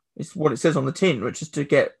 It's what it says on the tin, which is to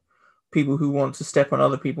get people who want to step on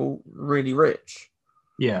other people really rich.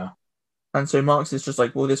 yeah. And so Marx is just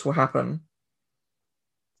like, well, this will happen.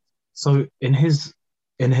 So in his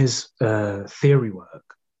theory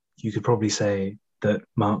work, you could probably say that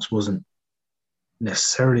Marx wasn't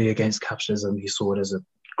necessarily against capitalism. He saw it as a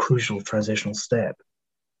crucial transitional step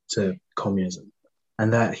to communism,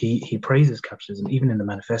 and that he praises capitalism. Even in the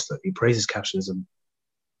manifesto, he praises capitalism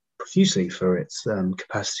profusely for its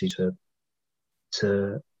capacity to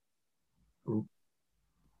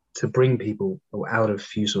to bring people out of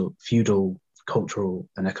feudal cultural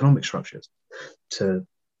and economic structures. To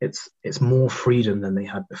it's more freedom than they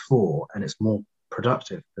had before, and it's more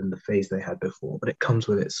productive than the phase they had before. But it comes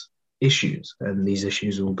with its issues, and these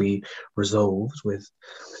issues will be resolved with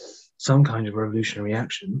some kind of revolutionary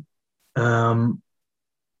action.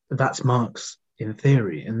 That's Marx in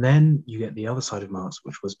theory, and then you get the other side of Marx,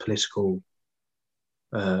 which was political,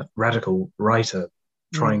 radical writer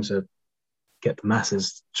trying to get the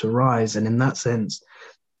masses to rise. And in that sense,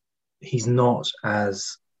 he's not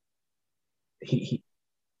as he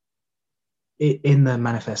in the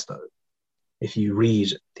manifesto. If you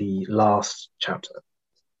read the last chapter,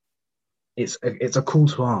 it's a call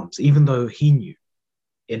to arms. Even though he knew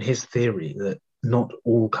in his theory that not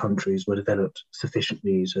all countries were developed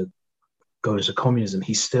sufficiently to go into communism,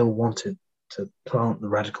 he still wanted to plant the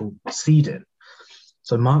radical seed in.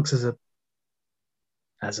 So Marx as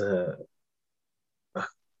a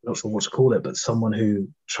not sure what to call it, but someone who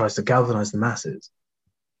tries to galvanize the masses,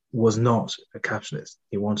 was not a capitalist.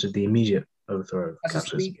 He wanted the immediate overthrow of as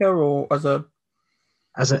capitalism. a speaker or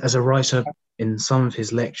As a writer, in some of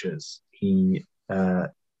his lectures, he's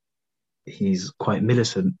quite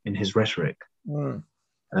militant in his rhetoric.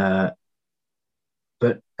 But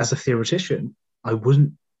as a theoretician, I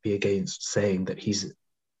wouldn't be against saying that he's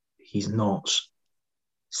not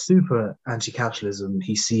super anti-capitalism.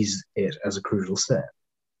 He sees it as a crucial step.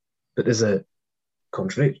 But there's a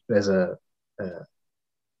contradiction. There's a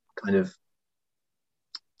kind of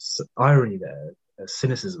irony there, a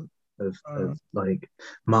cynicism of like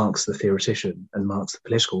Marx the theoretician and Marx the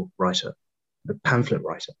political writer, the pamphlet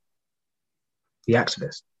writer, the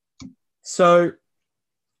activist. So,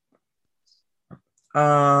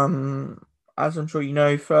 as I'm sure you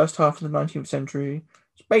know, first half of the 19th century,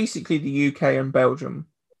 it's basically the UK and Belgium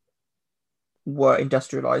were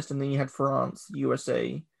industrialized, and then you had France,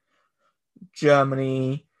 USA,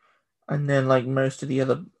 Germany, and then like most of the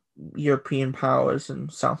other European powers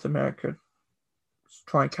and South America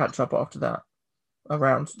try and catch up after that,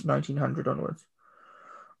 around 1900 onwards.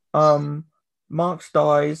 Marx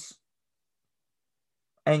dies,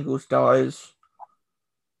 Engels dies.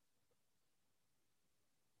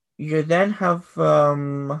 You then have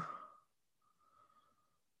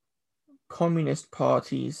communist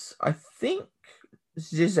parties. I think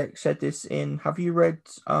Zizek said this in. Have you read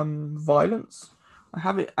Violence? I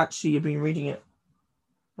have it actually. I've been reading it.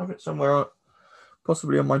 I have it somewhere,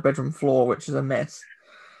 possibly on my bedroom floor, which is a mess.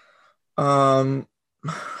 I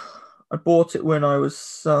bought it when I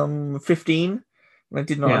was 15, and I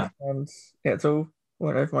did not understand it at all.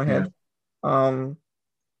 Went over my head.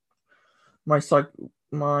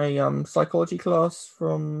 My psychology class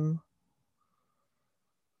from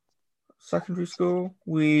secondary school,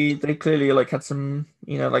 they clearly like had some,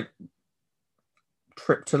 like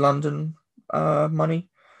trip to London money.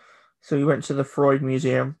 So we went to the Freud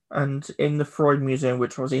Museum, and in the Freud Museum,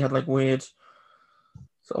 which was, he had like weird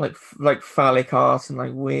sort of like phallic art and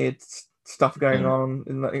like weird stuff going on,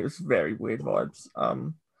 and it was very weird vibes.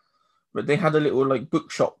 But they had a little like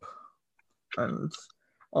bookshop, and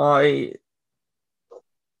I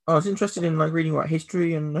was interested in like reading about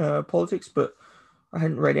history and politics, but I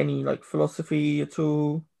hadn't read any like philosophy at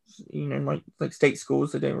all. My like state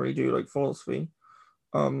schools, they don't really do like philosophy.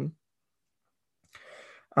 And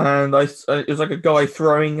it was like a guy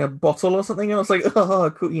throwing a bottle or something. And I was like, oh,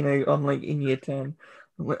 cool. I'm like in year 10.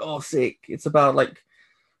 I'm like, oh, sick. It's about like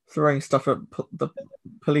throwing stuff at the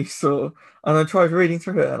police, and I tried reading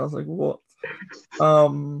through it, and I was like, what?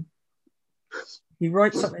 He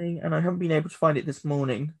writes something, and I haven't been able to find it this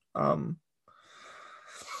morning.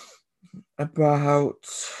 About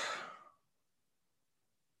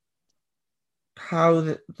how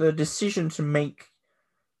the decision to make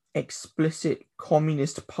explicit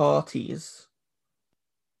communist parties,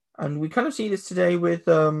 and we kind of see this today with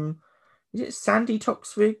is it Sandy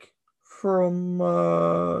Toksvig from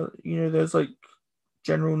there's like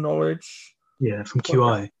general knowledge, from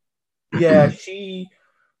QI. Yeah, she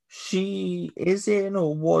is in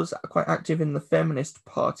or was quite active in the feminist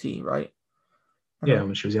party, right?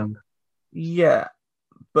 When she was younger. Yeah,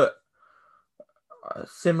 but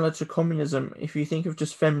similar to communism, if you think of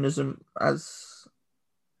just feminism as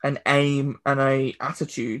an aim and a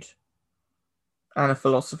attitude and a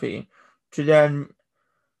philosophy, to then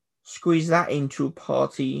squeeze that into a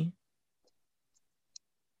party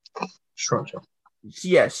structure.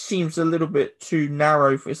 Yeah, seems a little bit too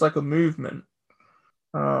narrow. It's like a movement.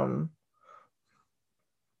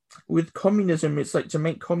 With communism, it's like to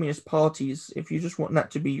make communist parties, if you just want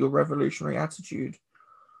that to be your revolutionary attitude.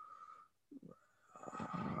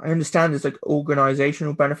 I understand there's like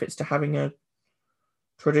organizational benefits to having a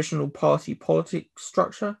traditional party politics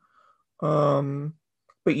structure. But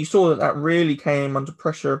you saw that really came under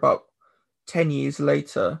pressure about 10 years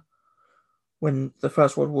later when the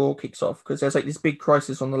First World War kicks off, because there's like this big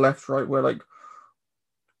crisis on the left, right, where like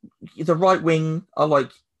the right wing are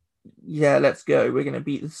like, yeah, let's go. We're going to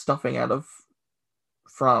beat the stuffing out of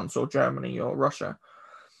France or Germany or Russia.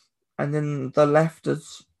 And then the left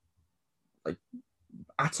is like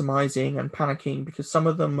atomizing and panicking because some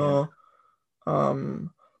of them are,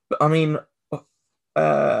 but I mean,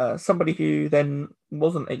 somebody who then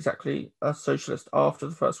wasn't exactly a socialist after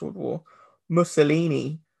the First World War,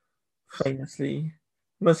 Mussolini, famously,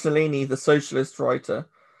 Mussolini, the socialist writer,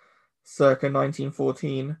 circa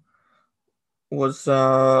 1914, was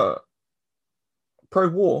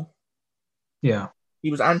pro-war. Yeah.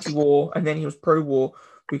 He was anti-war and then he was pro-war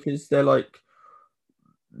because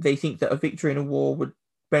they think that a victory in a war would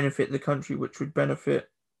benefit the country, which would benefit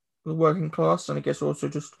the working class, and I guess also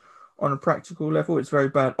just on a practical level, it's very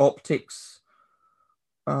bad optics.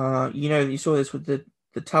 You saw this with the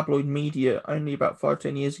tabloid media only about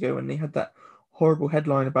 5-10 years ago when they had that horrible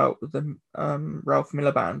headline about the Ralph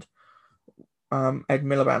Miliband, Ed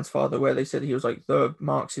Miliband's father, where they said he was like the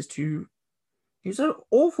Marxist who. It was an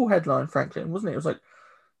awful headline, Franklin, wasn't it? It was like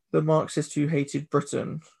the Marxist who hated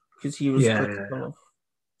Britain because he was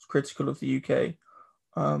critical of the UK.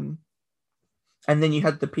 And then you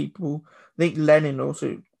had the people. I think Lenin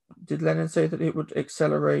also did. Lenin say that it would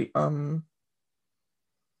accelerate.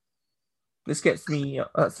 This gets me.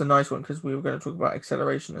 That's a nice one because we were going to talk about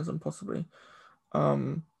accelerationism possibly.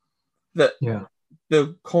 That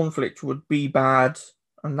the conflict would be bad,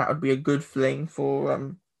 and that would be a good thing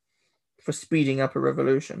for speeding up a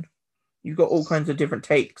revolution. You've got all kinds of different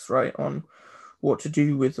takes, right, on what to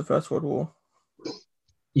do with the First World War.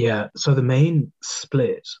 Yeah. So the main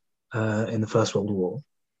split in the First World War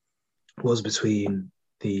was between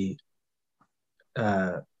the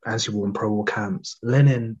anti-war and pro-war camps.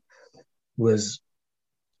 Lenin was,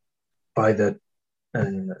 by the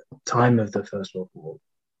time of the First World War,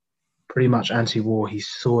 pretty much anti-war. He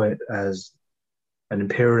saw it as an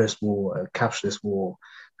imperialist war, a capitalist war,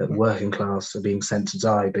 that the working class are being sent to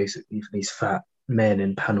die, basically, for these fat men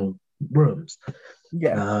in panel rooms.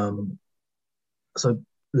 Yeah. So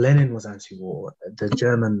Lenin was anti-war. The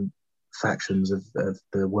German factions of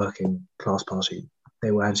the working class party,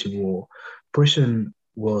 they were anti-war. Britain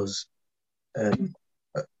was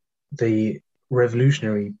the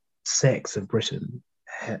revolutionary sects of Britain.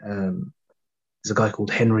 There's a guy called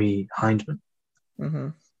Henry Hindman. Mm-hmm.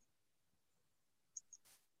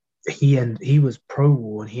 He was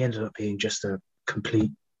pro-war, and he ended up being just a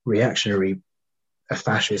complete reactionary, a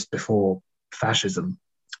fascist before fascism.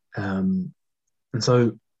 And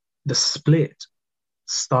so the split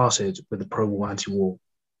started with the pro-war, anti-war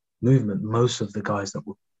movement. Most of the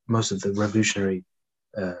revolutionary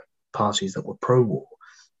parties that were pro-war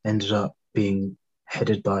ended up being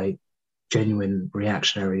headed by genuine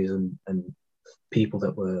reactionaries and people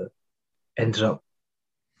that ended up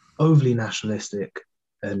overly nationalistic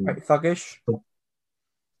and thuggish.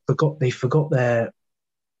 They forgot their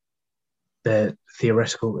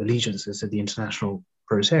theoretical allegiances to the international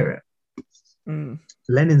proletariat.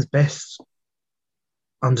 Lenin's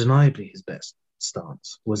undeniably his best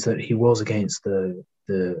stance was that he was against the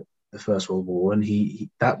First World War, and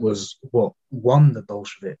that was what won the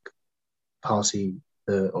Bolshevik Party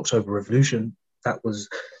the October Revolution. That was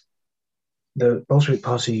the Bolshevik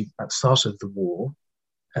Party at the start of the war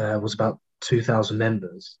was about 2,000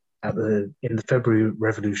 members. In the February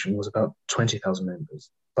Revolution was about 20,000 members.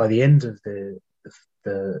 By the end of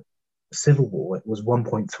the Civil War, it was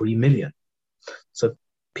 1.3 million. So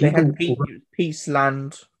people they had peace,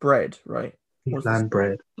 land, bread, right? Peace, land,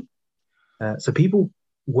 bread. So people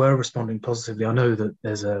were responding positively. I know that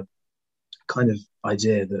there's a kind of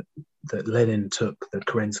idea that Lenin took the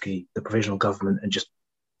Kerensky, the provisional government, and just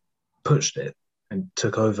pushed it and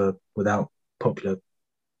took over without popular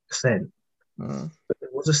assent. But there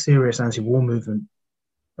was a serious anti-war movement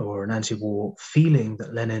or an anti-war feeling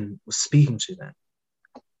that Lenin was speaking to them.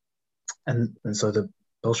 And so the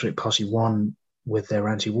Bolshevik Party won with their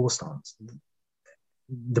anti-war stance.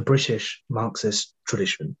 The British Marxist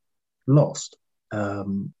tradition lost.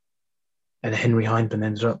 And Henry Hindman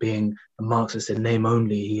ended up being a Marxist in name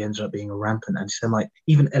only. He ended up being a rampant anti-Semite.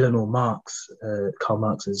 Even Eleanor Marx, Karl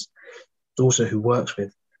Marx's daughter, who worked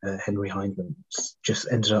with Henry Hyndman, just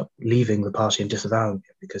ended up leaving the party and disavowing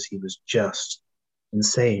him because he was just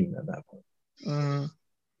insane at that point.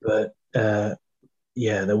 But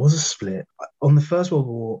yeah, there was a split on the First World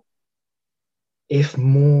War. If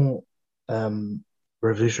more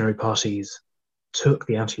revolutionary parties took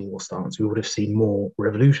the anti-war stance, we would have seen more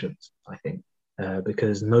revolutions, I think,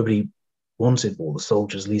 because nobody wanted war, the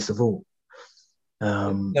soldiers least of all.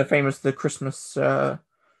 They're famous the Christmas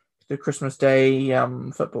Day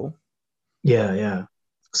football. Yeah.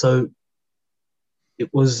 So it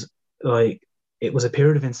was a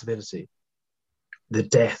period of instability, the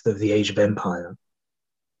death of the age of empire,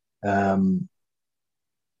 and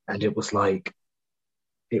it was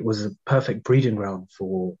a perfect breeding ground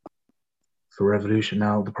for revolution.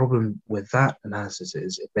 Now, the problem with that analysis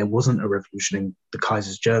is if there wasn't a revolution in the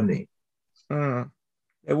Kaiser's Germany, it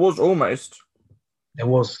was almost. There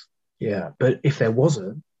was, yeah, but if there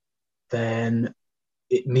wasn't, then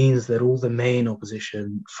it means that all the main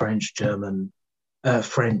opposition, French, German,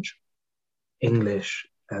 French, English,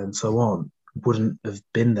 and so on, wouldn't have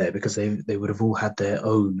been there because they would have all had their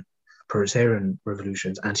own proletarian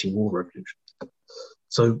revolutions, anti-war revolutions.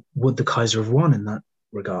 So would the Kaiser have won in that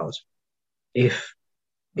regard if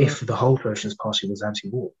the whole Socialist Party was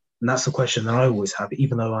anti-war? And that's the question that I always have,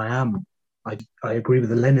 even though I agree with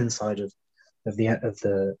the Lenin side of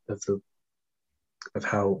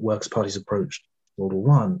how workers' parties approached World War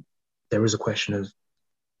One. There is a question of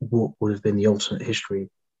what would have been the alternate history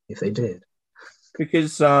if they did.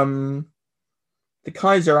 Because the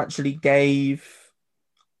Kaiser actually gave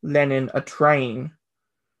Lenin a train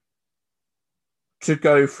to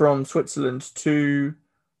go from Switzerland through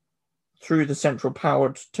the Central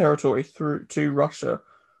Powered territory through to Russia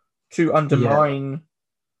to undermine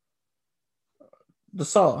the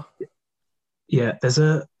Tsar. Yeah, there's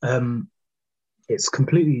it's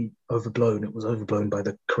completely overblown. It was overblown by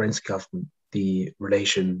the Kerensky government, the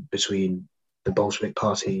relation between the Bolshevik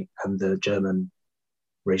Party and the German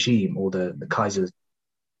regime, or the Kaiser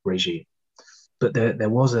regime. But there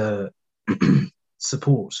was a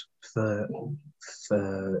support for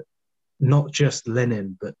not just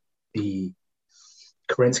Lenin, but the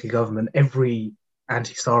Kerensky government. Every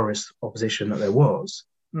anti-Tsarist opposition that there was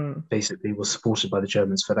basically was supported by the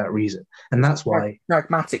Germans for that reason. And that's why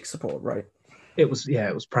pragmatic support, right? It was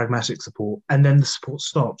pragmatic support. And then the support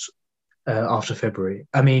stopped after February.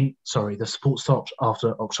 The support stopped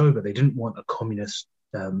after October. They didn't want a communist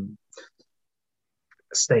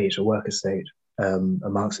state, a worker state, a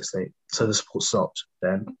Marxist state. So the support stopped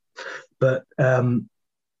then. But that's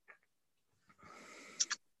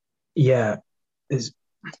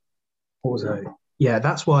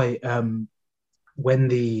why when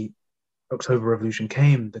the October Revolution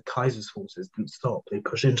came, the Kaiser's forces didn't stop. They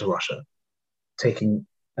pushed into Russia, taking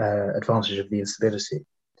advantage of the instability.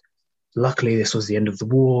 Luckily, this was the end of the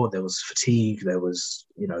war. There was fatigue. There was,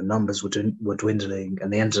 numbers were dwindling,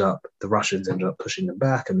 and the Russians ended up pushing them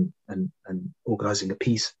back and organizing a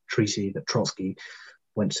peace treaty that Trotsky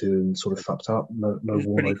went to and sort of fucked up. No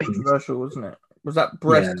war, no peace. Controversial, wasn't it? Was that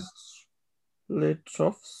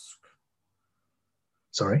Brest-Litovsk?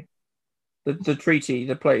 Sorry? The treaty,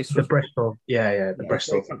 the place. The Brest-Litovsk. The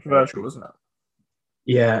Brest-Litovsk. Controversial, wasn't it?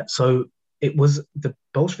 Yeah, so it was the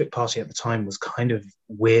Bolshevik Party at the time was kind of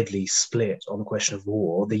weirdly split on the question of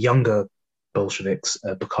war. The younger Bolsheviks,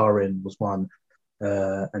 Bukharin was one,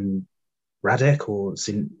 and Radek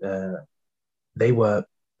they were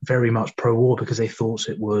very much pro-war because they thought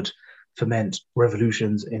it would foment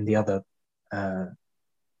revolutions in the other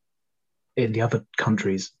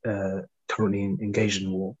countries currently engaged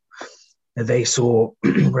in war. And they saw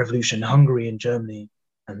revolution in Hungary and Germany,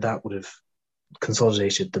 and that would have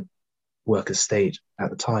consolidated the worker state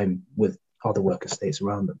at the time with other worker states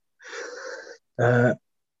around them.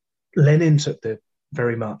 Lenin took the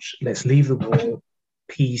very much let's leave the war,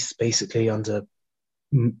 peace basically under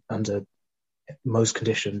most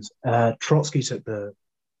conditions. Trotsky took the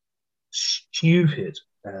stupid,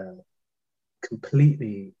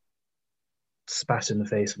 completely spat in the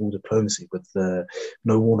face of all diplomacy with the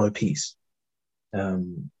no war, no peace.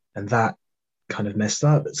 And that kind of messed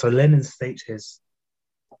up. So Lenin staked his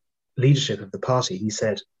leadership of the party. He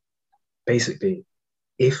said, basically,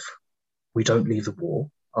 if we don't leave the war,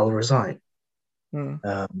 I'll resign. It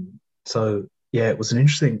was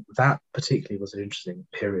that particularly was an interesting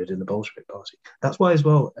period in the Bolshevik Party. That's why as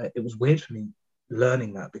well, it was weird for me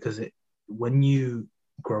learning that, because when you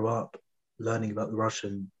grow up learning about the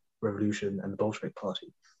Russian Revolution and the Bolshevik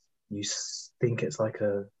Party, you think it's like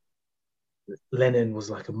Lenin was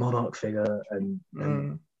like a monarch figure, and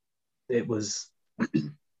it was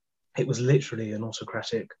literally an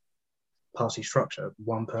autocratic party structure.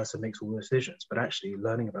 One person makes all the decisions, but actually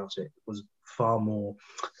learning about it was far more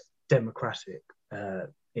democratic,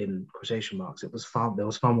 in quotation marks. There was far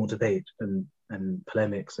more debate and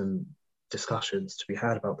polemics and discussions to be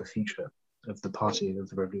had about the future of the party, of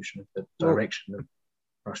the revolution, of the direction of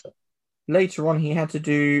Russia. Later on,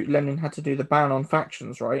 Lenin had to do the ban on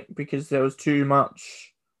factions, right? Because there was too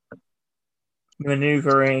much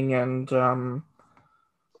maneuvering and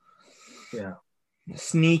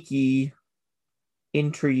sneaky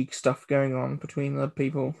intrigue stuff going on between the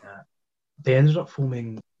people. Yeah. They ended up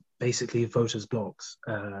forming basically voters' blocks.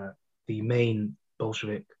 The main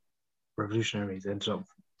Bolshevik revolutionaries ended up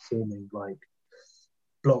forming like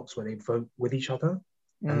blocks where they'd vote with each other,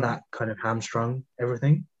 and that kind of hamstrung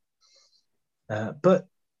everything. But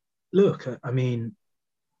look, I mean,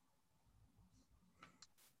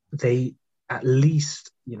 they at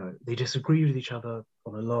least, they disagreed with each other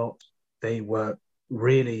on a lot. They were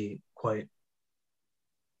really quite,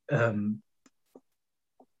 they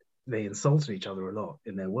insulted each other a lot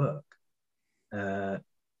in their work. But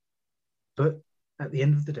at the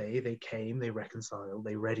end of the day, they reconciled,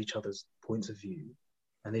 they read each other's points of view,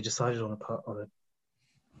 and they decided on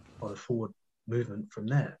a forward movement from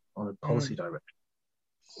there, on a policy direction.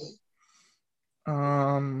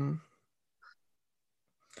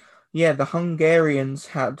 Yeah, the Hungarians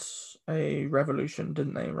had a revolution,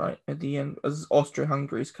 didn't they? Right at the end, as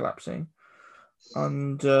Austria-Hungary is collapsing,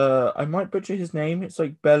 and I might butcher his name. It's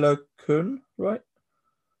like Bela Kun, right?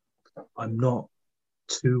 I'm not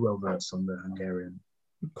too well versed on the Hungarian.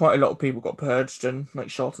 Quite a lot of people got purged and like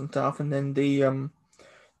shot and stuff, and then they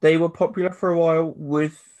were popular for a while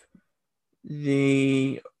with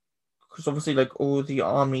because obviously like all the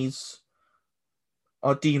armies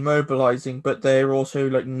are demobilizing, but they're also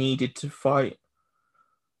like needed to fight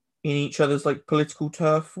in each other's like political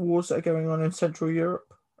turf wars that are going on in Central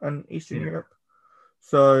Europe and Eastern Europe.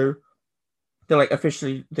 So they're like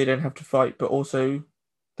officially they don't have to fight, but also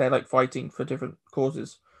they're like fighting for different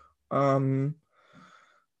causes.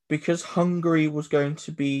 Because Hungary was going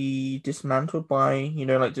to be dismantled by,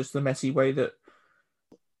 like just the messy way that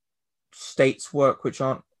states work, which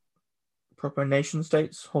aren't proper nation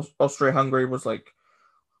states. Austria-Hungary was like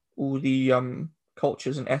all the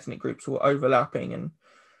cultures and ethnic groups were overlapping, and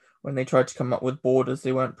when they tried to come up with borders,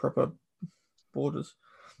 they weren't proper borders.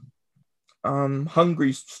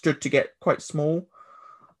 Hungary stood to get quite small,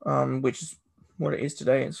 which is what it is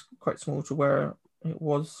today. It's quite small to where it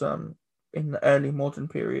was in the early modern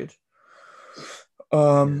period.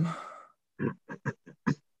 So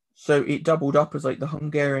it doubled up as like the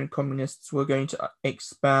Hungarian communists were going to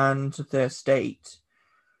expand their state,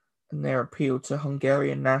 and their appeal to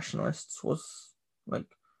Hungarian nationalists was like,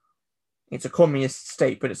 it's a communist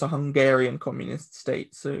state, but it's a Hungarian communist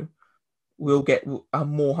state, so we'll get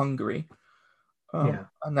more Hungary.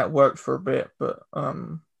 And that worked for a bit, but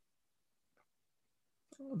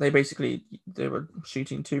they were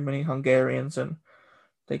shooting too many Hungarians, and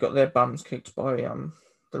they got their bums kicked by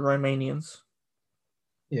the Romanians.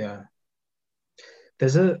 Yeah,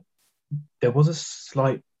 there was a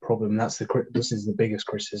slight problem. This is the biggest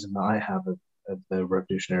criticism that I have of the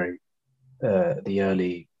revolutionary, the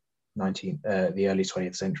early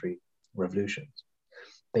 20th century revolutions.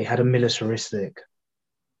 They had a militaristic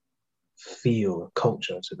feel,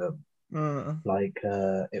 culture to them. Like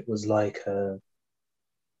it was like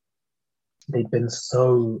they'd been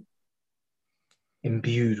so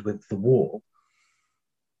imbued with the war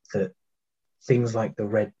that things like the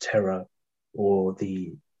Red Terror or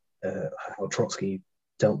the how Trotsky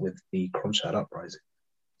dealt with the Kronstadt uprising,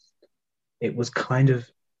 it was kind of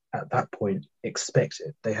at that point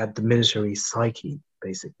expected. They had the military psyche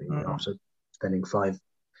basically after spending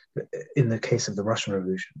in the case of the Russian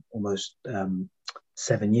Revolution, almost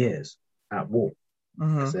 7 years at war,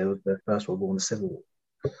 because they were the First World War and the Civil War.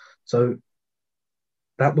 So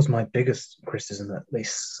that was my biggest criticism, that they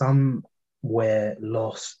somewhere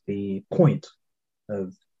lost the point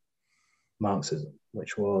of Marxism,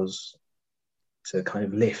 which was to kind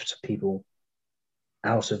of lift people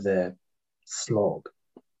out of their slog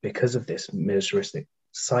because of this militaristic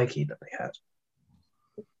psyche that they had.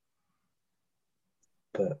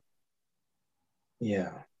 But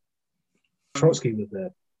yeah, Trotsky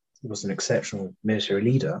was an exceptional military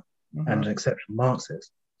leader and an exceptional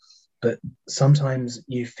Marxist. But sometimes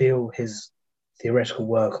you feel his theoretical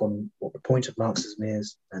work on what the point of Marxism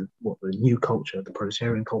is and what the new culture, the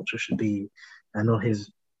proletarian culture, should be, and on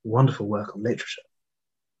his wonderful work on literature,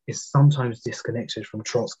 is sometimes disconnected from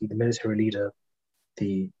Trotsky, the military leader,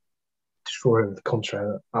 the destroyer of the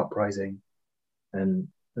Kronstadt uprising, and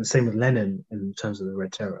same with Lenin in terms of the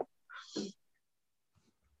Red Terror.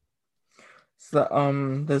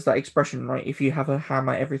 there's that expression, right? If you have a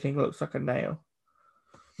hammer, everything looks like a nail.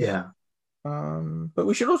 Yeah. But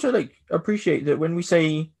we should also like appreciate that when we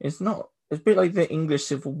say it's a bit like the English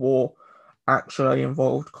Civil War actually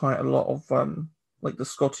involved quite a lot of like the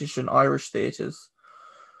Scottish and Irish theatres.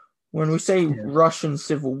 When we say Yeah. Russian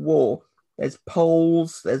Civil War, there's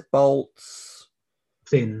Poles, there's Balts,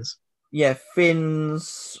 Finns. yeah,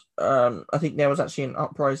 Finns. I think there was actually an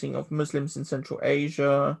uprising of Muslims in Central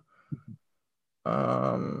Asia.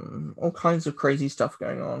 All kinds of crazy stuff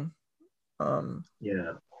going on.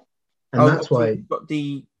 Yeah. And that's Obviously why, you've got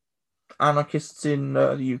the anarchists in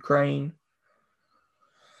the Ukraine.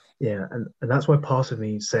 yeah, and that's why part of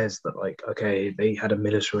me says that, like, okay, they had a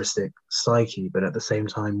militaristic psyche, but at the same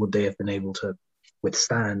time, would they have been able to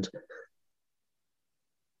withstand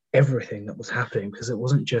everything that was happening? Because it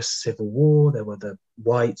wasn't just civil war. There were the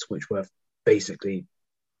whites, which were basically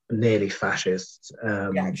nearly fascists.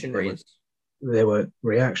 Reactionaries. They were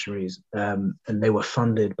reactionaries, and they were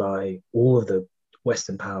funded by all of the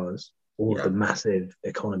Western powers, all of Yeah. the massive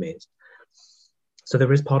economies. So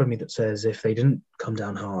there is part of me that says if they didn't come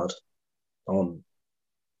down hard on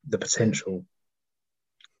the potential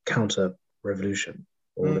counter revolution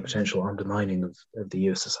or the potential undermining of the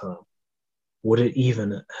USSR, would it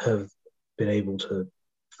even have been able to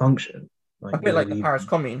function? A Like, bit would like it the Paris even?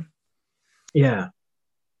 Commune. Yeah.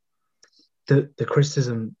 The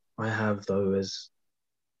criticism I have though is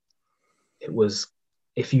it was,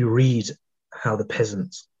 if you read how the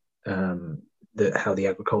peasants, how the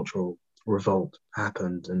agricultural revolt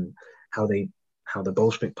happened, and how they, how the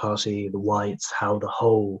Bolshevik Party, the whites, how the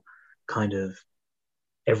whole kind of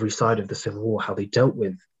every side of the Civil War, how they dealt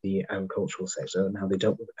with the agricultural sector and how they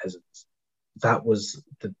dealt with the peasants. That was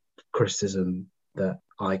the criticism that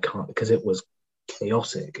I can't, because it was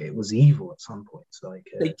chaotic. It was evil at some points. Like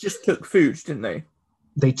They just took food, didn't they?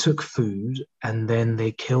 they took food and then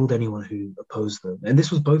they killed anyone who opposed them. And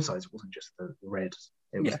this was both sides. It wasn't just the red;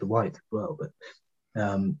 it was Yeah. the white as well. But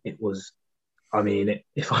it was. I mean,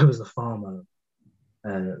 if I was a farmer,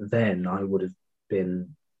 then I would have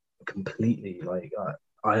been completely like.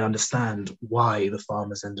 I understand why the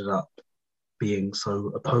farmers ended up being so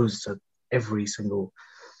opposed to every single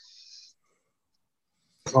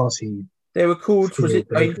party They were called, was field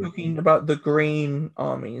it, are you delivery. talking about the Green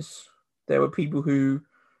Armies? There were people who,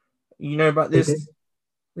 you know about They did, this?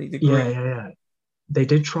 The yeah, Green. yeah, yeah. They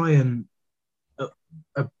did try and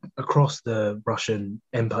uh, across the Russian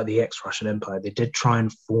Empire, the ex-Russian Empire, they did try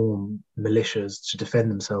and form militias to defend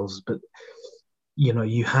themselves. But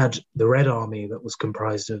you had the Red Army that was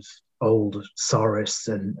comprised of old Tsarists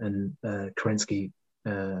and Kerensky,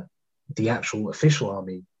 the actual official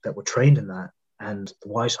army that were trained in that, and the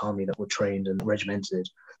White Army that were trained and regimented.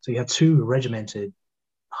 So you had two regimented,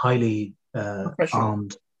 highly Professional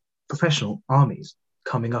armed, professional armies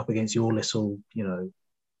coming up against your little,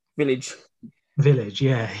 village. village.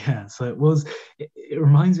 Yeah, yeah. So it was. It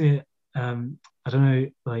reminds me. I don't know,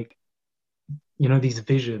 like these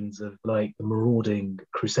visions of like the marauding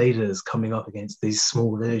crusaders coming up against these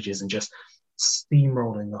small villages and just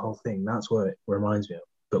steamrolling the whole thing. That's what it reminds me of,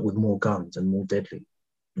 but with more guns and more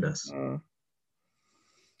deadliness.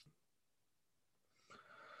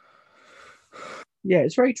 Yeah,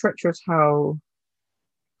 it's very treacherous how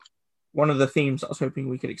one of the themes I was hoping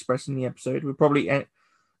we could express in the episode, we're probably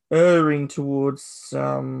erring towards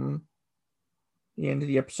the end of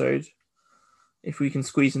the episode, if we can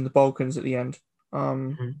squeeze in the Balkans at the end.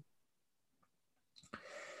 Mm-hmm.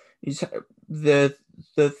 Is the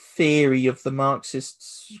theory of the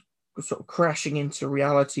Marxists sort of crashing into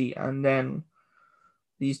reality, and then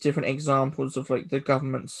these different examples of like the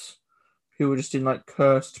governments who were just in like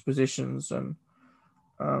cursed positions, and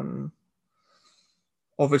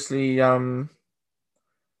obviously the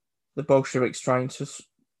Bolsheviks trying to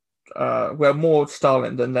more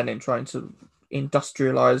Stalin than Lenin trying to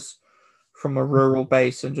industrialize from a rural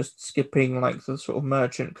base and just skipping like the sort of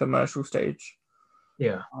merchant commercial stage.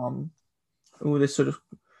 Yeah. All this sort of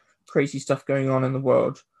crazy stuff going on in the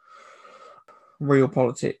world,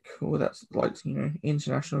 realpolitik, all that's like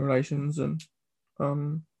international relations, and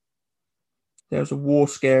there was a war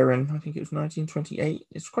scare in, I think it was 1928.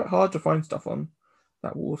 It's quite hard to find stuff on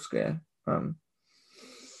that war scare on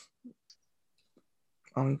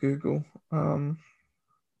Google.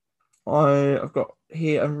 I've got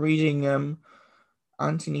here. I'm reading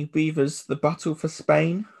Anthony Beevor's "The Battle for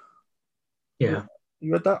Spain." Yeah.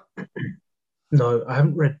 You read that? No, I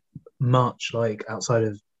haven't read much, like outside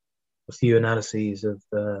of a few analyses of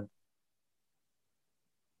the.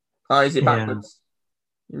 Is it Yeah. backwards?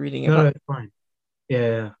 You're reading it No, back. no, it's fine.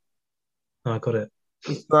 Yeah. No, I got it.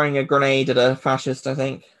 He's throwing a grenade at a fascist, I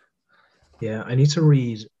think. Yeah, I need to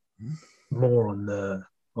read more on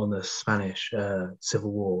the Spanish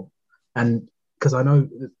Civil War, and because I know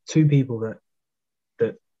two people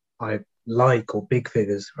that I like or big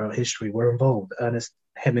figures throughout history were involved. Ernest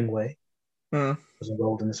Hemingway Hmm. was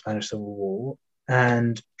involved in the Spanish Civil War,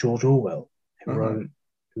 and George Orwell, who Mhm. wrote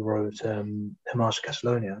Homage to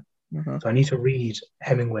Catalonia. Mhm. So I need to read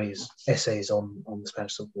Hemingway's essays on the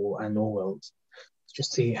Spanish Civil War and Orwell's,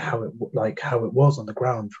 just see how it was on the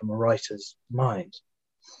ground from a writer's mind.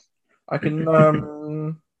 I can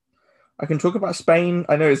I can talk about Spain.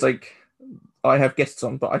 I know it's like I have guests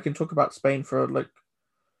on, but I can talk about Spain for like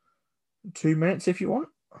 2 minutes if you want.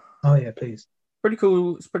 Oh yeah, please. Pretty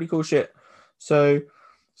cool. It's pretty cool shit. So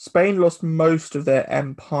Spain lost most of their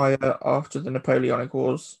empire after the Napoleonic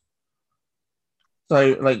Wars.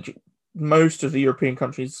 So like most of the European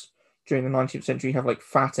countries during the 19th century have like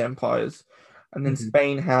fat empires, and then Hmm.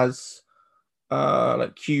 Spain has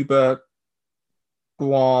like Cuba,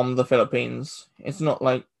 Guam, the Philippines. It's not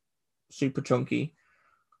like super chunky.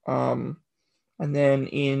 Um, and then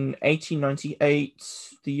in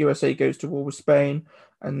 1898, the USA goes to war with Spain,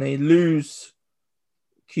 and they lose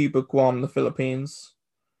Cuba, Guam, the Philippines.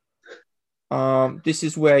 This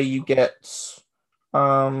is where you get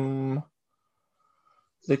um,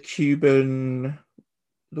 the Cuban,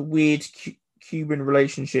 the weird Cuban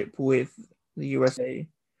relationship with the USA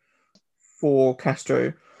for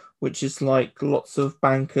Castro, which is like lots of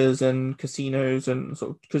bankers and casinos and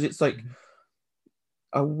sort of because it's like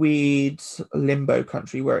a weird limbo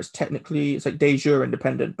country where it's like de jure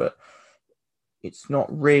independent, but it's not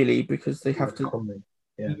really because they have Like a to. colony.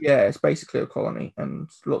 Yeah. Yeah, it's basically a colony, and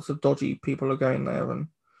lots of dodgy people are going there and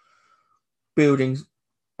building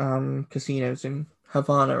casinos in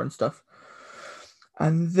Havana and stuff.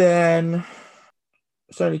 And then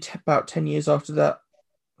it's only about 10 years after that,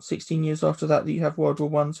 16 years after that, that you have World War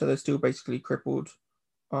One, so they're still basically crippled.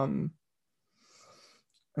 Um,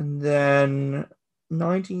 and then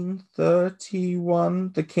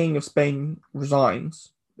 1931, the King of Spain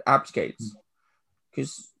resigns, abdicates,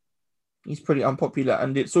 because he's pretty unpopular,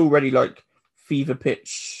 and it's already like fever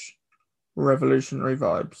pitch revolutionary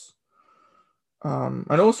vibes. And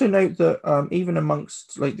also note that even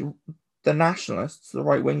amongst like the nationalists, the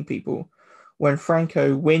right wing people, when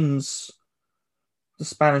Franco wins the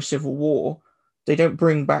Spanish Civil War, they don't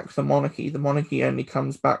bring back the monarchy. The monarchy only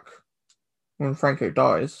comes back when Franco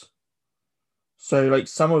dies. So like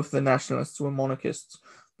some of the nationalists were monarchists,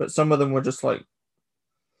 but some of them were just like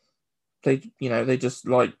they just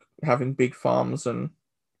like having big farms and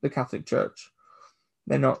the Catholic Church.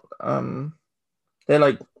 They're not they're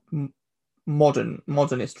like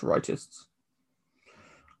modernist rightists.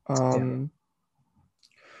 Yeah. Um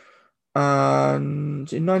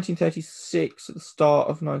and in 1936, at the start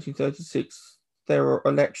of 1936, there were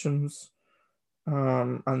elections,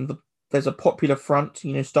 and there's a popular front.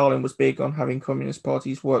 You know, Stalin was big on having communist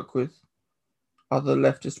parties work with other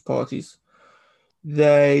leftist parties.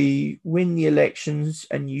 They win the elections,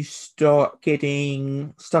 and you start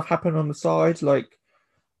getting stuff happen on the side, like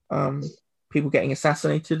um, people getting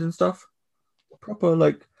assassinated and stuff. Proper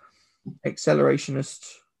like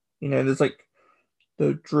accelerationist. You know, there's like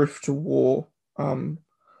the drift to war. And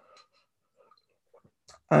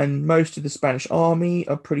most of the Spanish army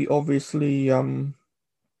are pretty obviously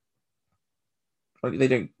like they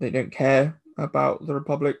don't care about the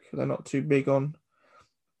Republic. They're not too big on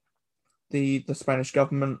the Spanish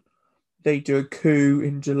government. They do a coup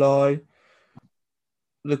in July.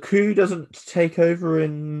 The coup doesn't take over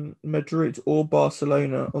in Madrid or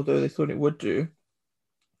Barcelona, although they thought it would do.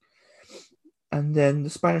 And then the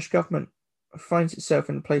Spanish government finds itself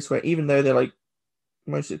in a place where even though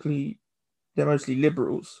mostly they're mostly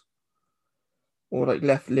liberals or like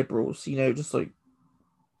left liberals, you know, just like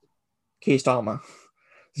Keir Starmer,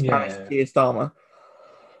 Spanish Yeah. Keir Starmer,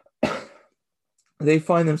 they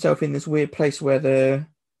find themselves in this weird place where they're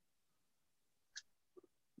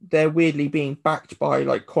weirdly being backed by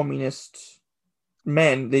like communist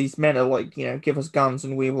men. These men are like, you know, give us guns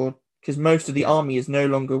and we will, because most of the Yeah. army is no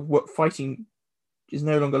longer fighting, is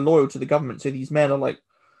no longer loyal to the government. So these men are like,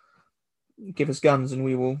 give us guns and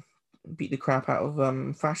we will beat the crap out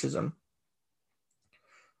of fascism.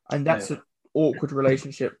 And Yeah. that's an awkward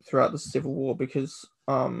relationship throughout the Civil War because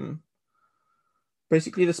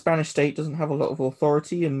basically the Spanish state doesn't have a lot of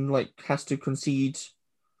authority and like has to concede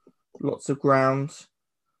lots of ground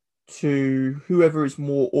to whoever is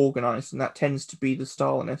more organized, and that tends to be the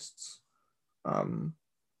Stalinists, um,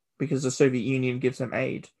 because the Soviet Union gives them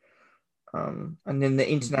aid. And then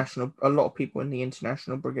a lot of people in the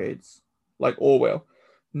international brigades, like Orwell,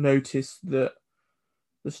 notice that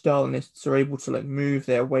the Stalinists are able to like move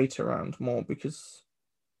their weight around more because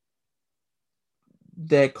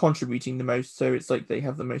they're contributing the most, so it's like they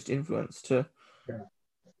have the most influence to. Yeah.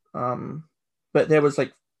 But there was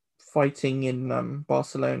like fighting in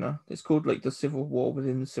Barcelona. It's called like the Civil War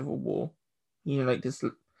within the Civil War. Like this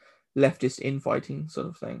leftist infighting sort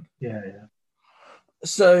of thing. Yeah, yeah.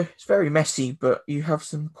 So it's very messy, but you have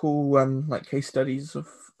some cool like case studies of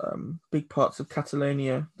big parts of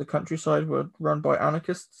Catalonia. The countryside were run by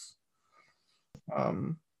anarchists.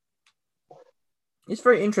 It's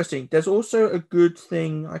very interesting. There's also a good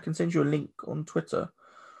thing. I can send you a link on Twitter.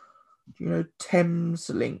 Do you know Thames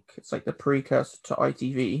Link? It's like the precursor to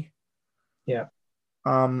ITV. Yeah.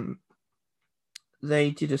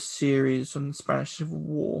 They did a series on the Spanish Civil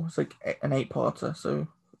War. It's like an 8-parter, so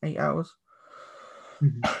 8 hours.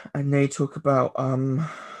 Mm-hmm. And they talk about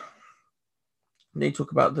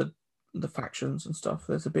the factions and stuff.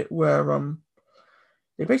 There's a bit where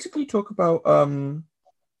they basically talk about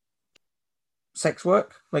sex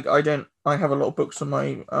work. Like I have a lot of books on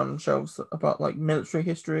my shelves about like military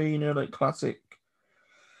history, like classic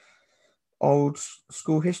old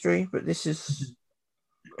school history, but this is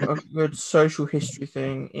a good social history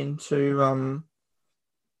thing into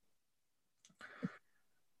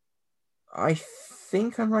I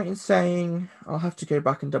think I'm right in saying, I'll have to go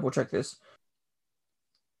back and double check this.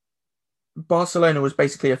 Barcelona was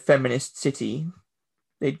basically a feminist city.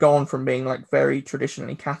 They'd gone from being like very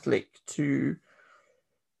traditionally Catholic to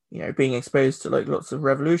being exposed to like lots of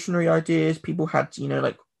revolutionary ideas. People had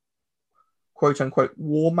like quote unquote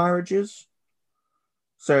war marriages.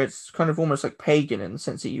 So it's kind of almost like pagan in the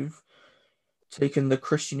sense that you've taken the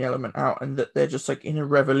Christian element out and that they're just like in a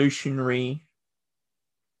revolutionary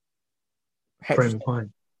Frame of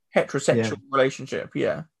mind. Yeah. heterosexual relationship.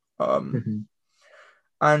 Yeah. Mm-hmm.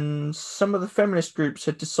 And some of the feminist groups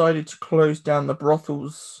had decided to close down the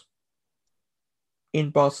brothels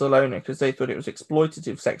in Barcelona because they thought it was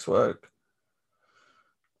exploitative sex work.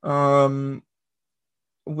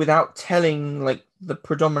 Without telling like the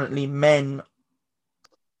predominantly men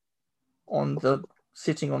on the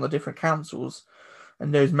sitting on the different councils,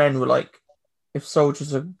 and those men were like, if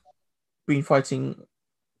soldiers have been fighting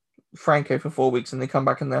Franco for 4 weeks and they come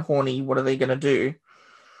back and they're horny, what are they going to do?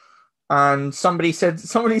 And somebody said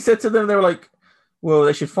to them, they were like, well,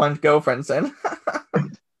 they should find girlfriends then.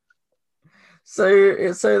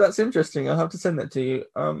 So that's interesting. I'll have to send that to you.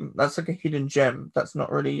 That's like a hidden gem. That's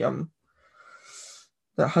not really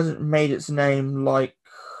that hasn't made its name. Like,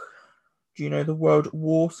 do you know the World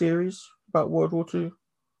War series about World War II?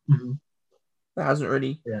 Mm-hmm. That hasn't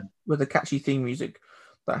really, Yeah. with the catchy theme music,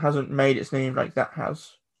 that hasn't made its name like that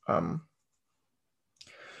has.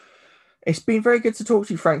 It's been very good to talk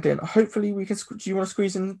to you, Franklin. Hopefully we can. Do you want to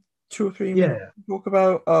squeeze in 2 or 3 minutes Yeah. to talk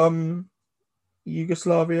about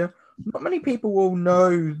Yugoslavia? Not many people will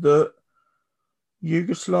know that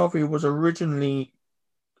Yugoslavia was originally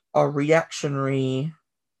a reactionary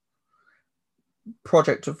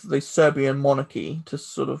project of the Serbian monarchy to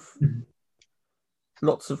sort of Mm-hmm.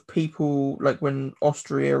 lots of people, like when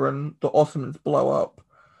Austria and the Ottomans blow up,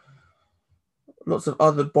 lots of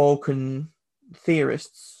other Balkan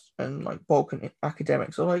theorists and like Balkan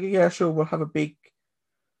academics are like, yeah, sure, we'll have a big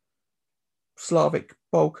Slavic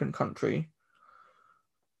Balkan country.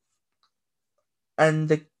 And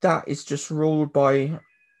that is just ruled by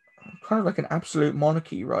kind of like an absolute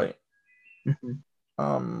monarchy, right? Mm-hmm.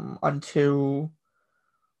 Until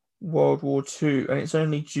World War II, and it's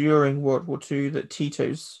only during World War II that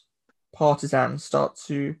Tito's partisans start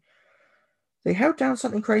to. They held down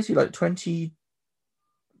something crazy like 20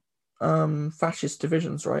 fascist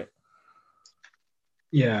divisions, right?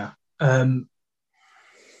 Yeah. The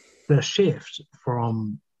shift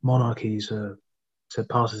from monarchy to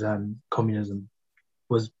partisan communism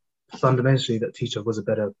was fundamentally that Tito was a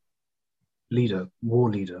better leader, war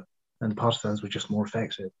leader, and the partisans were just more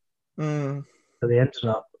effective. Mm, So they ended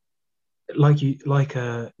up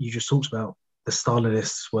you just talked about. The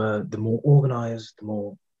Stalinists were the more organized, the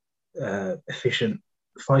more efficient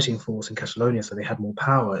fighting force in Catalonia, so they had more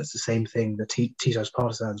power. It's the same thing. The Tito's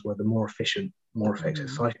partisans were the more efficient, more effective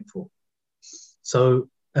mm, fighting force. So,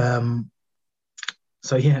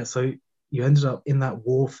 so you ended up in that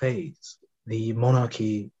war phase. The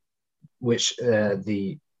monarchy, which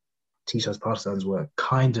the Tito's partisans were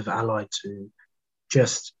kind of allied to,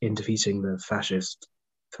 just in defeating the fascist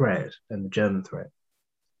threat and the German threat.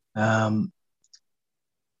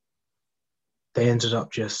 They ended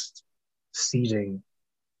up just ceding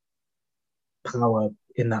power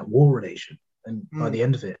in that war relation. And by mm. the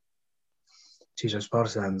end of it, Tito's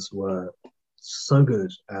partisans were so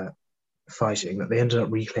good at fighting that they ended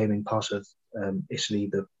up reclaiming part of Italy,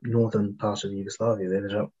 the northern part of Yugoslavia. They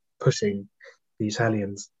ended up pushing the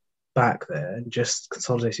Italians back there and just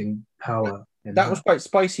consolidating power in That was that. quite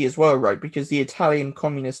spicy as well, right? Because the Italian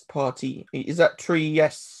Communist Party, is that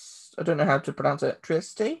Trieste? I don't know how to pronounce it.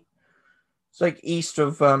 Trieste? It's like east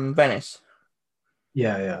of Venice.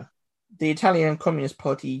 Yeah, yeah, The Italian Communist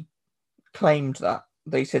Party claimed that.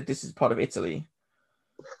 They said this is part of Italy.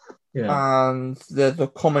 yeah, And the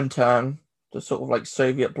Comintern, the sort of like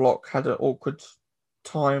Soviet bloc, had an awkward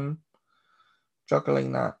time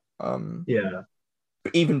juggling that. yeah,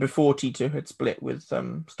 Even before Tito had split with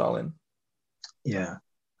Stalin. yeah.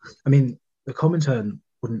 I mean, the Comintern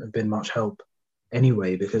wouldn't have been much help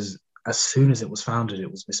anyway, because as soon as it was founded, it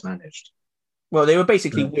was mismanaged. Well, they were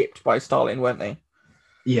basically But whipped by Stalin, weren't they?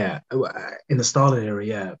 yeah, in the Stalin era,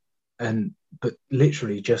 yeah, and but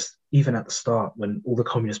literally just even at the start when all the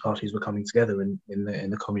communist parties were coming together in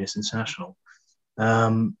the Communist International,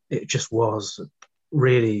 it just was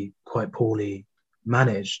really quite poorly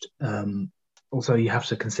managed. Also, you have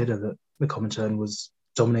to consider that the Comintern was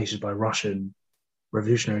dominated by Russian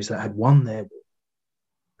revolutionaries that had won their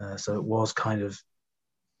war, so it was kind of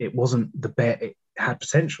it wasn't the best. It had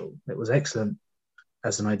potential. It was excellent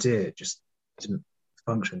as an idea. It just didn't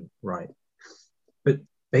function right. But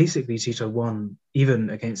basically, Tito won even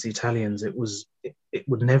against the Italians. It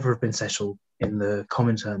would never have been settled in the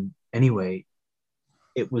Comintern anyway.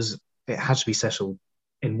 It had to be settled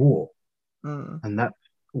in war, Mm. and that's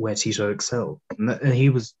where Tito excelled. And he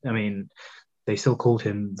was. I mean, they still called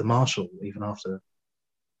him the Marshal even after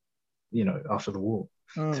the war,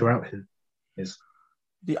 Mm. throughout his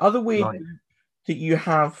The other weird life. that you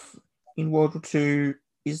have in World War II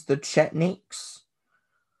is the Chetniks.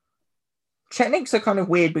 Chetniks are kind of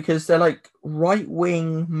weird because they're like right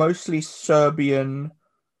wing, mostly Serbian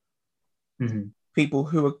Mhm. people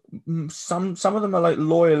who are some of them are like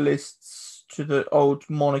loyalists to the old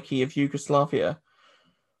monarchy of Yugoslavia.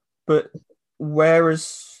 But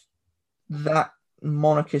whereas that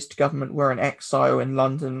monarchist government were in exile in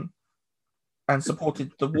London and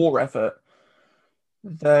supported the war effort,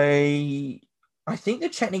 they I think the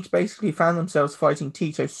Chetniks basically found themselves fighting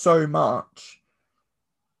Tito so much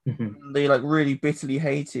Mhm. they like really bitterly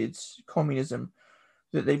hated communism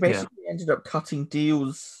that they Yeah. basically ended up cutting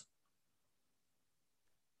deals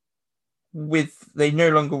with they no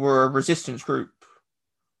longer were a resistance group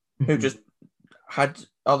who Mhm. just had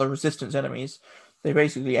other resistance enemies. They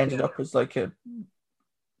basically ended Yeah. up as like a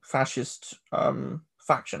fascist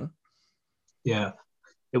faction. Yeah.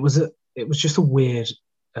 It was just a weird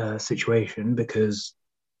situation because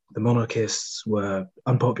the monarchists were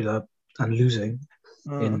unpopular and losing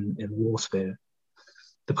Mm. in warfare.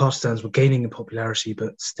 The partisans were gaining in popularity,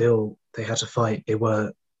 but still they had to fight. They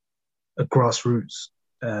were a grassroots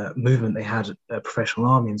movement. They had a professional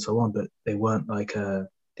army and so on, but they weren't like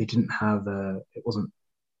they didn't have it wasn't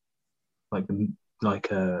like the like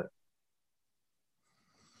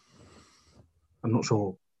I'm not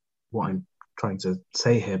sure what I'm trying to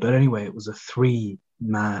say here, but anyway, it was a three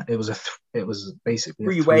man. It was basically a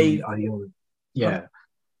Free three wave. ideology. Okay. Yeah,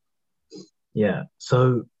 yeah.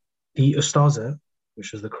 So the Ustaza,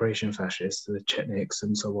 which was the Croatian fascists, the Chetniks,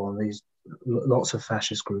 and so on, these lots of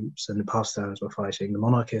fascist groups, and the partisans were fighting. The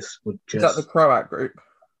monarchists would Is that the just Croat group?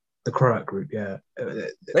 the Croat group. Yeah, They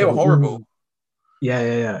they were were all. horrible. Yeah,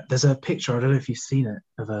 yeah, yeah. There's a picture. I don't know if you've seen it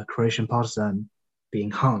of a Croatian partisan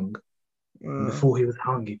being hung. And Mm. before he was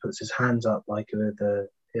hung, he puts his hands up like in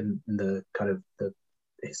the kind of the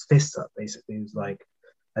his fists up basically. He was like,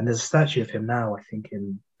 and there's a statue of him now, I think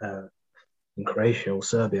in Croatia or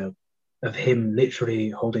Serbia, of him literally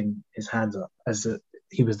holding his hands up as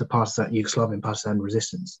he was the partisan Yugoslavian partisan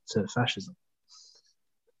resistance to fascism.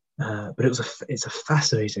 But it's a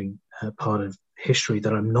fascinating part of history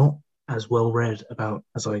that I'm not as well read about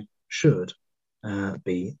as I should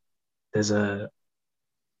be. There's a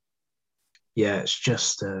Yeah, it's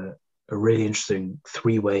just a really interesting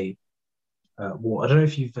three-way war. I don't know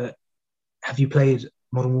if you've have you played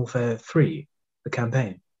Modern Warfare 3, the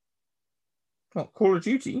campaign? What, Call of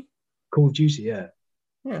Duty? Call of Duty, yeah.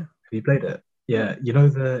 Have Yeah. you played it? Yeah. Yeah,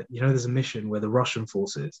 there's a mission where the Russian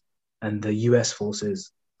forces and the US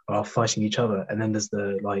forces are fighting each other, and then there's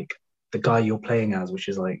the guy you're playing as, which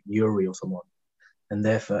is like Yuri or someone, and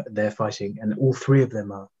they're fighting, and all three of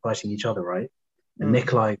them are fighting each other, right? And Mm.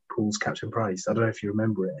 Nikolai calls Captain Price. I don't know if you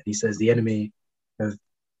remember it. He says the enemy of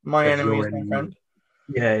My of enemy your is my enemy. friend.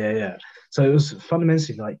 Yeah, yeah, yeah. So it was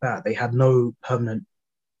fundamentally like that. They had no permanent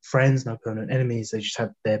friends, no permanent enemies. They just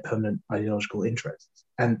had their permanent ideological interests.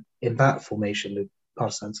 And in that formation, the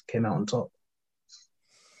partisans came out on top.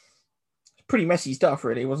 pretty messy stuff,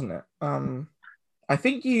 really, wasn't it? I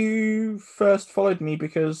think you first followed me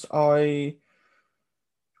because I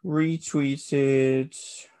retweeted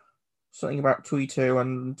something about Tito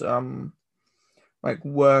and like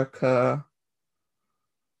worker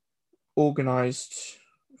organized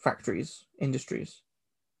factories, industries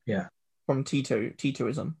Yeah, from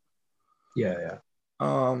Titoism. yeah.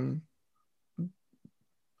 Um,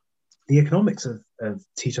 The economics of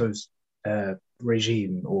Tito's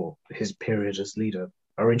regime or his period as leader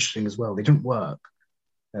are interesting as well. They didn't work,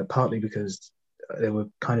 partly because they were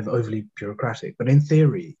kind of overly bureaucratic, but in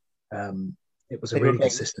theory, it was a they were really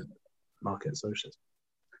based. consistent market socialism.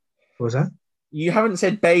 What was that? You haven't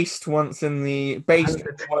said based once in the I based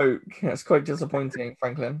haven't woke. That's quite disappointing,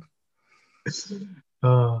 Franklin.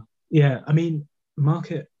 Yeah, I mean,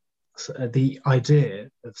 market, the idea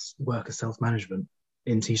of worker self-management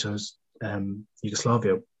in Tito's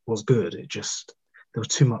Yugoslavia was good. It just, there was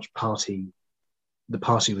too much the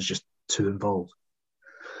party was just too involved.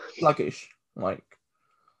 Sluggish, like.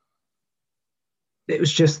 It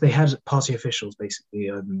was just, they had party officials basically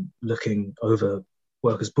looking over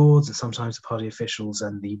workers' boards, and sometimes the party officials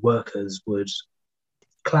and the workers would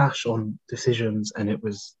clash on decisions, and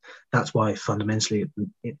that's why fundamentally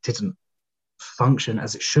it didn't function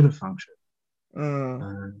as it should have functioned.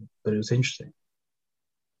 Mm. But it was interesting.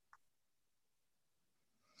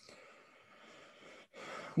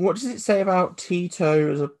 What does it say about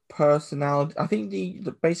Tito as a personality? I think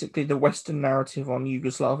basically the Western narrative on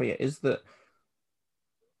Yugoslavia is that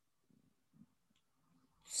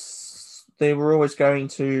they were always going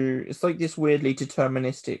to. It's like this weirdly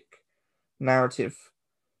deterministic narrative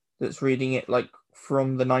that's reading it like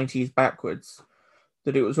from the 90s backwards.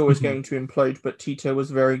 That it was always Mhm. going to implode, but Tito was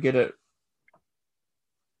very good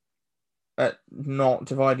at not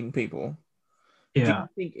dividing people. Do Yeah. you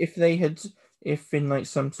think if in like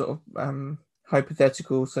some sort of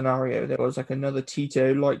hypothetical scenario, there was like another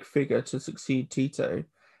Tito-like figure to succeed Tito,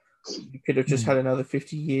 you could have just Mm. had another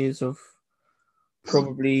 50 years of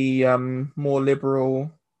probably more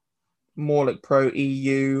liberal, more like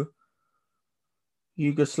pro-EU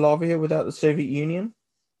Yugoslavia without the Soviet Union?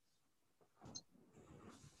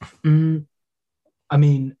 Mm. I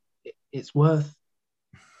mean, it's worth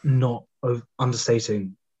not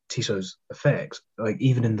understating Tito's effect. Like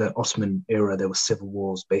even in the Ottoman era, there were civil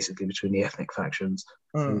wars basically between the ethnic factions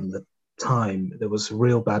all Mm. the time. There was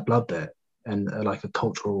real bad blood there, and like a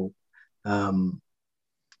cultural um,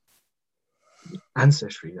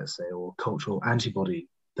 ancestry, let's say, or cultural antibody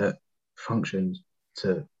that functioned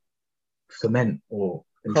to cement or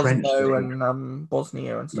entrench the Kosovo hatred. and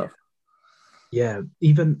Bosnia and Yeah, stuff. yeah.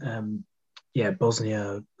 Even yeah,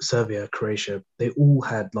 Bosnia, Serbia, Croatia, they all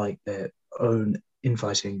had like their own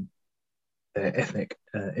infighting, their ethnic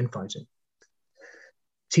infighting.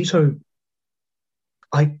 Tito,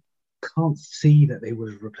 I can't see that they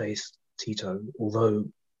would have replaced Tito, although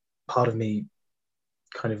part of me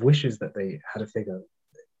kind of wishes that they had a figure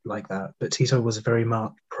like that. But Tito was very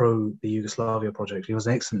much pro the Yugoslavia project. He was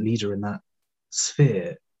an excellent leader in that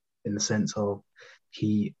sphere, in the sense of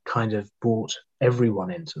he kind of brought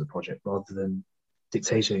everyone into the project rather than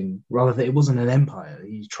dictating, rather than it wasn't an empire.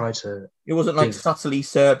 He tried to It wasn't like give, subtly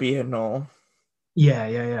Serbian or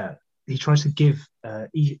yeah. He tried to give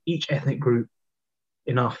each ethnic group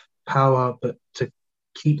enough power, but to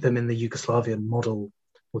keep them in the Yugoslavian model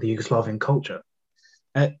or the Yugoslavian culture.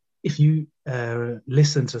 Uh, if you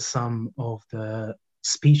listen to some of the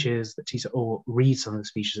speeches that Tito, or read some of the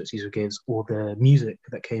speeches that Tito gives, or the music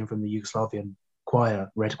that came from the Yugoslavian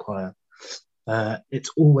choir, Red Choir, it's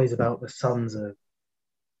always about the sons of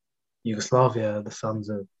Yugoslavia, the sons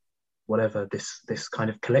of whatever this kind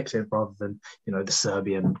of collective, rather than the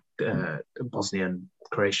Serbian, Bosnian,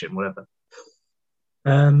 Croatian, whatever.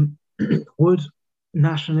 Um, would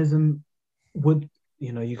nationalism, would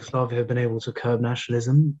Yugoslavia have been able to curb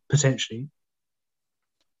nationalism? Potentially.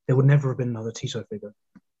 There would never have been another Tito figure,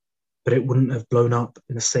 but it wouldn't have blown up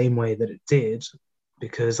in the same way that it did,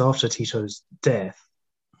 because after Tito's death,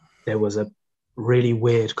 there was a really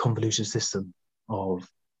weird, convoluted system of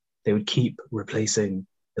they would keep replacing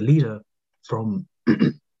the leader from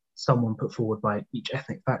someone put forward by each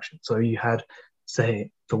ethnic faction. So you had, say,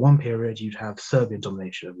 for one period, you'd have Serbian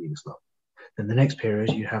domination of Yugoslavia. Then the next period,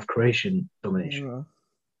 you'd have Croatian domination. mm,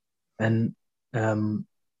 And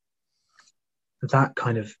that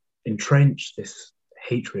kind of entrenched this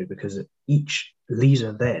hatred, because each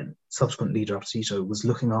leader then, subsequent leader after Tito, was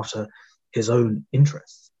looking after his own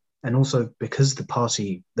interests. And also because the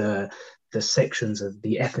party, the sections of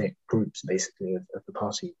the ethnic groups basically of the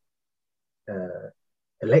party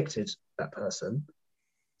elected that person,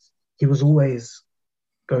 he was always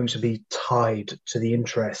going to be tied to the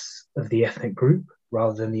interests of the ethnic group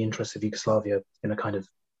rather than the interests of Yugoslavia in a kind of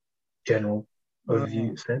general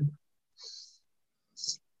overview sense.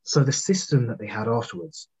 So the system that they had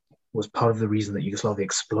afterwards was part of the reason that Yugoslavia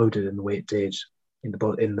exploded in the way it did in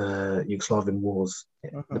the Yugoslavian wars,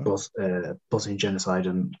 the Bosnian genocide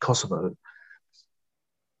and Kosovo.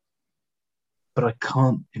 But I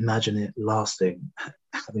can't imagine it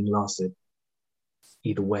having lasted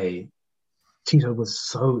either way. Tito was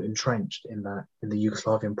so entrenched in the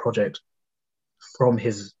Yugoslavian project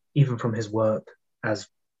even from his work as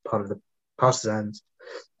part of the partisans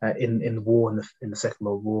in the war, in the Second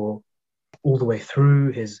World War, all the way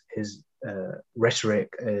through his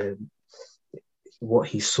rhetoric. What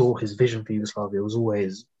he saw, his vision for Yugoslavia was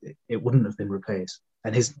always, it wouldn't have been replaced.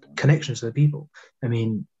 And his connection to the people. I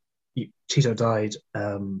mean, Tito died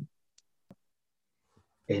on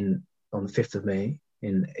the 5th of May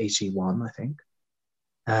in 81, I think.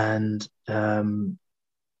 And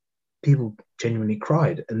people genuinely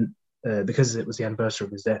cried. And because it was the anniversary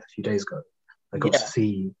of his death a few days ago, I got to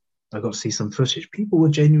see some footage. People were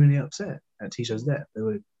genuinely upset at Tito's death. They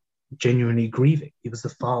were genuinely grieving. He was the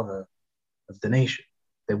father of the nation.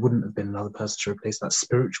 There wouldn't have been another person to replace that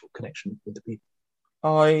spiritual connection with the people.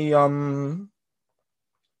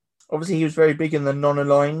 Obviously he was very big in the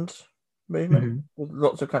non-aligned movement with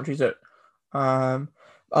lots of countries that a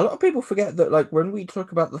lot of people forget that, like, when we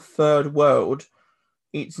talk about the third world,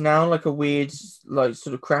 it's now like a weird, like,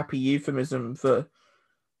 sort of crappy euphemism for,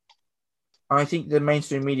 I think the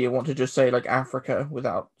mainstream media want to just say like Africa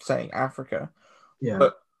without saying Africa. Yeah.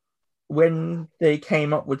 But when they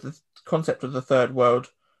came up with the concept of the third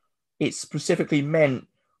world, it specifically meant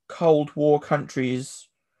Cold War countries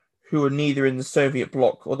who were neither in the Soviet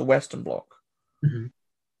bloc or the Western bloc.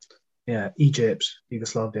 Yeah, Egypt,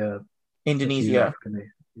 Yugoslavia, Indonesia.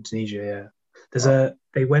 Indonesia, yeah.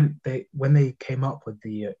 When they came up with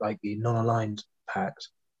the non-aligned pact,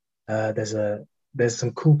 there's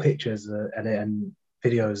some cool pictures and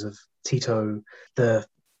videos of Tito, the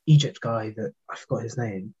Egypt guy that I forgot his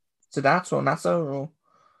name. Sadat or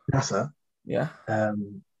Nasser. Yeah.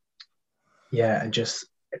 Yeah, and just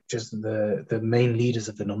the main leaders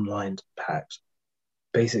of the non-aligned pact,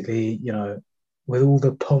 basically, with all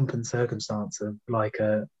the pomp and circumstance of like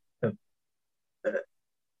an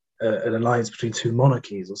alliance between two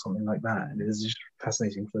monarchies or something like that. And it is just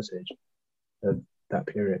fascinating footage of that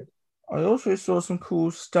period. I also saw some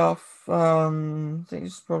cool stuff. I think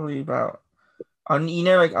it's probably about, I'll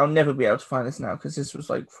never be able to find this now because this was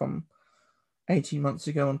like from 18 months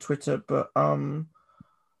ago on Twitter, but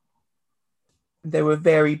there were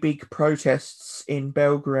very big protests in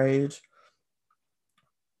Belgrade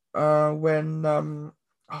when oh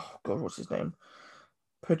god, what's his name?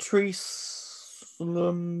 Patrice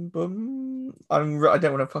Lumbum. I don't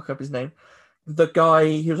want to fuck up his name. The guy,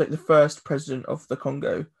 he was like the first president of the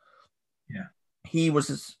Congo. Yeah. He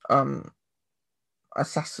was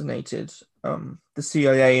assassinated. The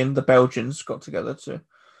CIA and the Belgians got together to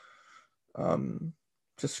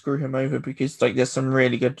screw him over because like there's some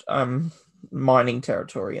really good mining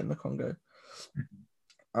territory in the Congo.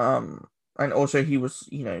 And also he was,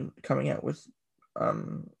 coming out with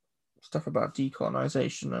stuff about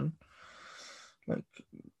decolonization and like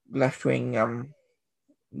left-wing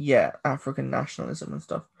African nationalism and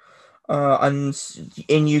stuff. And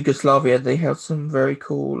in Yugoslavia they held some very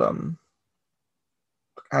cool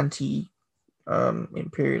anti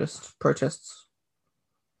imperialist protests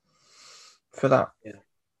for that.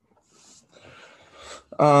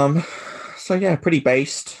 So yeah, pretty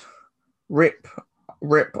based. Rip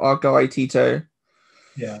our guy Tito.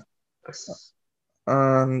 Yeah.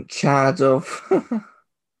 Chad of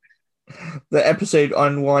the episode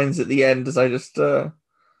unwinds at the end as I just start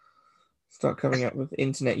coming up with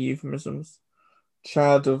internet euphemisms.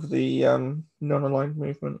 Chad of the non-aligned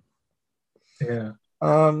movement. Yeah.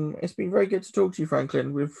 It's been very good to talk to you,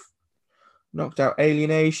 Franklin. We've knocked out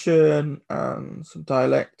alienation, some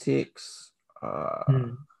dialectics,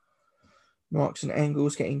 Marx and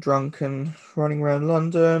Engels getting drunk and running around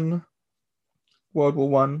London, World War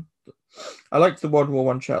One. I liked the World War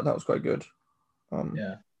One chat. That was quite good.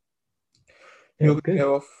 Yeah. You're going to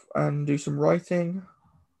go off and do some writing.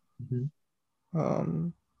 It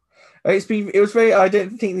was very. I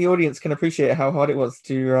don't think the audience can appreciate how hard it was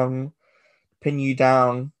to pin you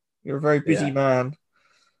down. You're a very busy man.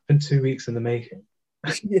 Been 2 weeks in the making.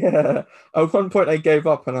 Yeah. At one point, I gave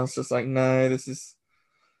up, and I was just like, "No, this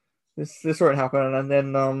won't happen." And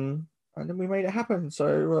then we made it happen.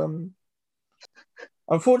 So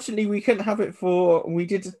unfortunately, we couldn't have it we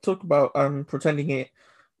did talk about pretending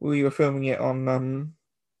we were filming it on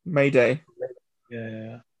May Day.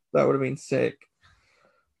 Yeah. That would have been sick.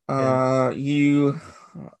 You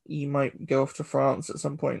might go off to France at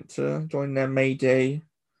some point to join their May Day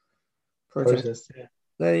protest. Protest. Yeah.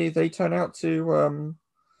 They turn out to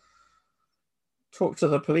talk to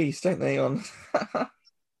the police, don't they? On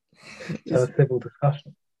So a civil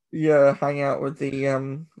discussion. yeah, hang out with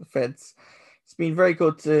the feds. It's been very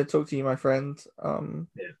good to talk to you, my friend.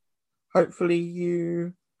 Yeah. Hopefully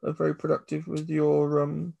you are very productive with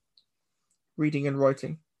your reading and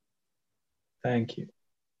writing. Thank you.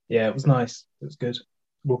 Yeah, it was nice. It was good.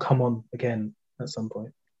 We'll come on again at some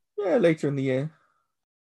point. Yeah, later in the year.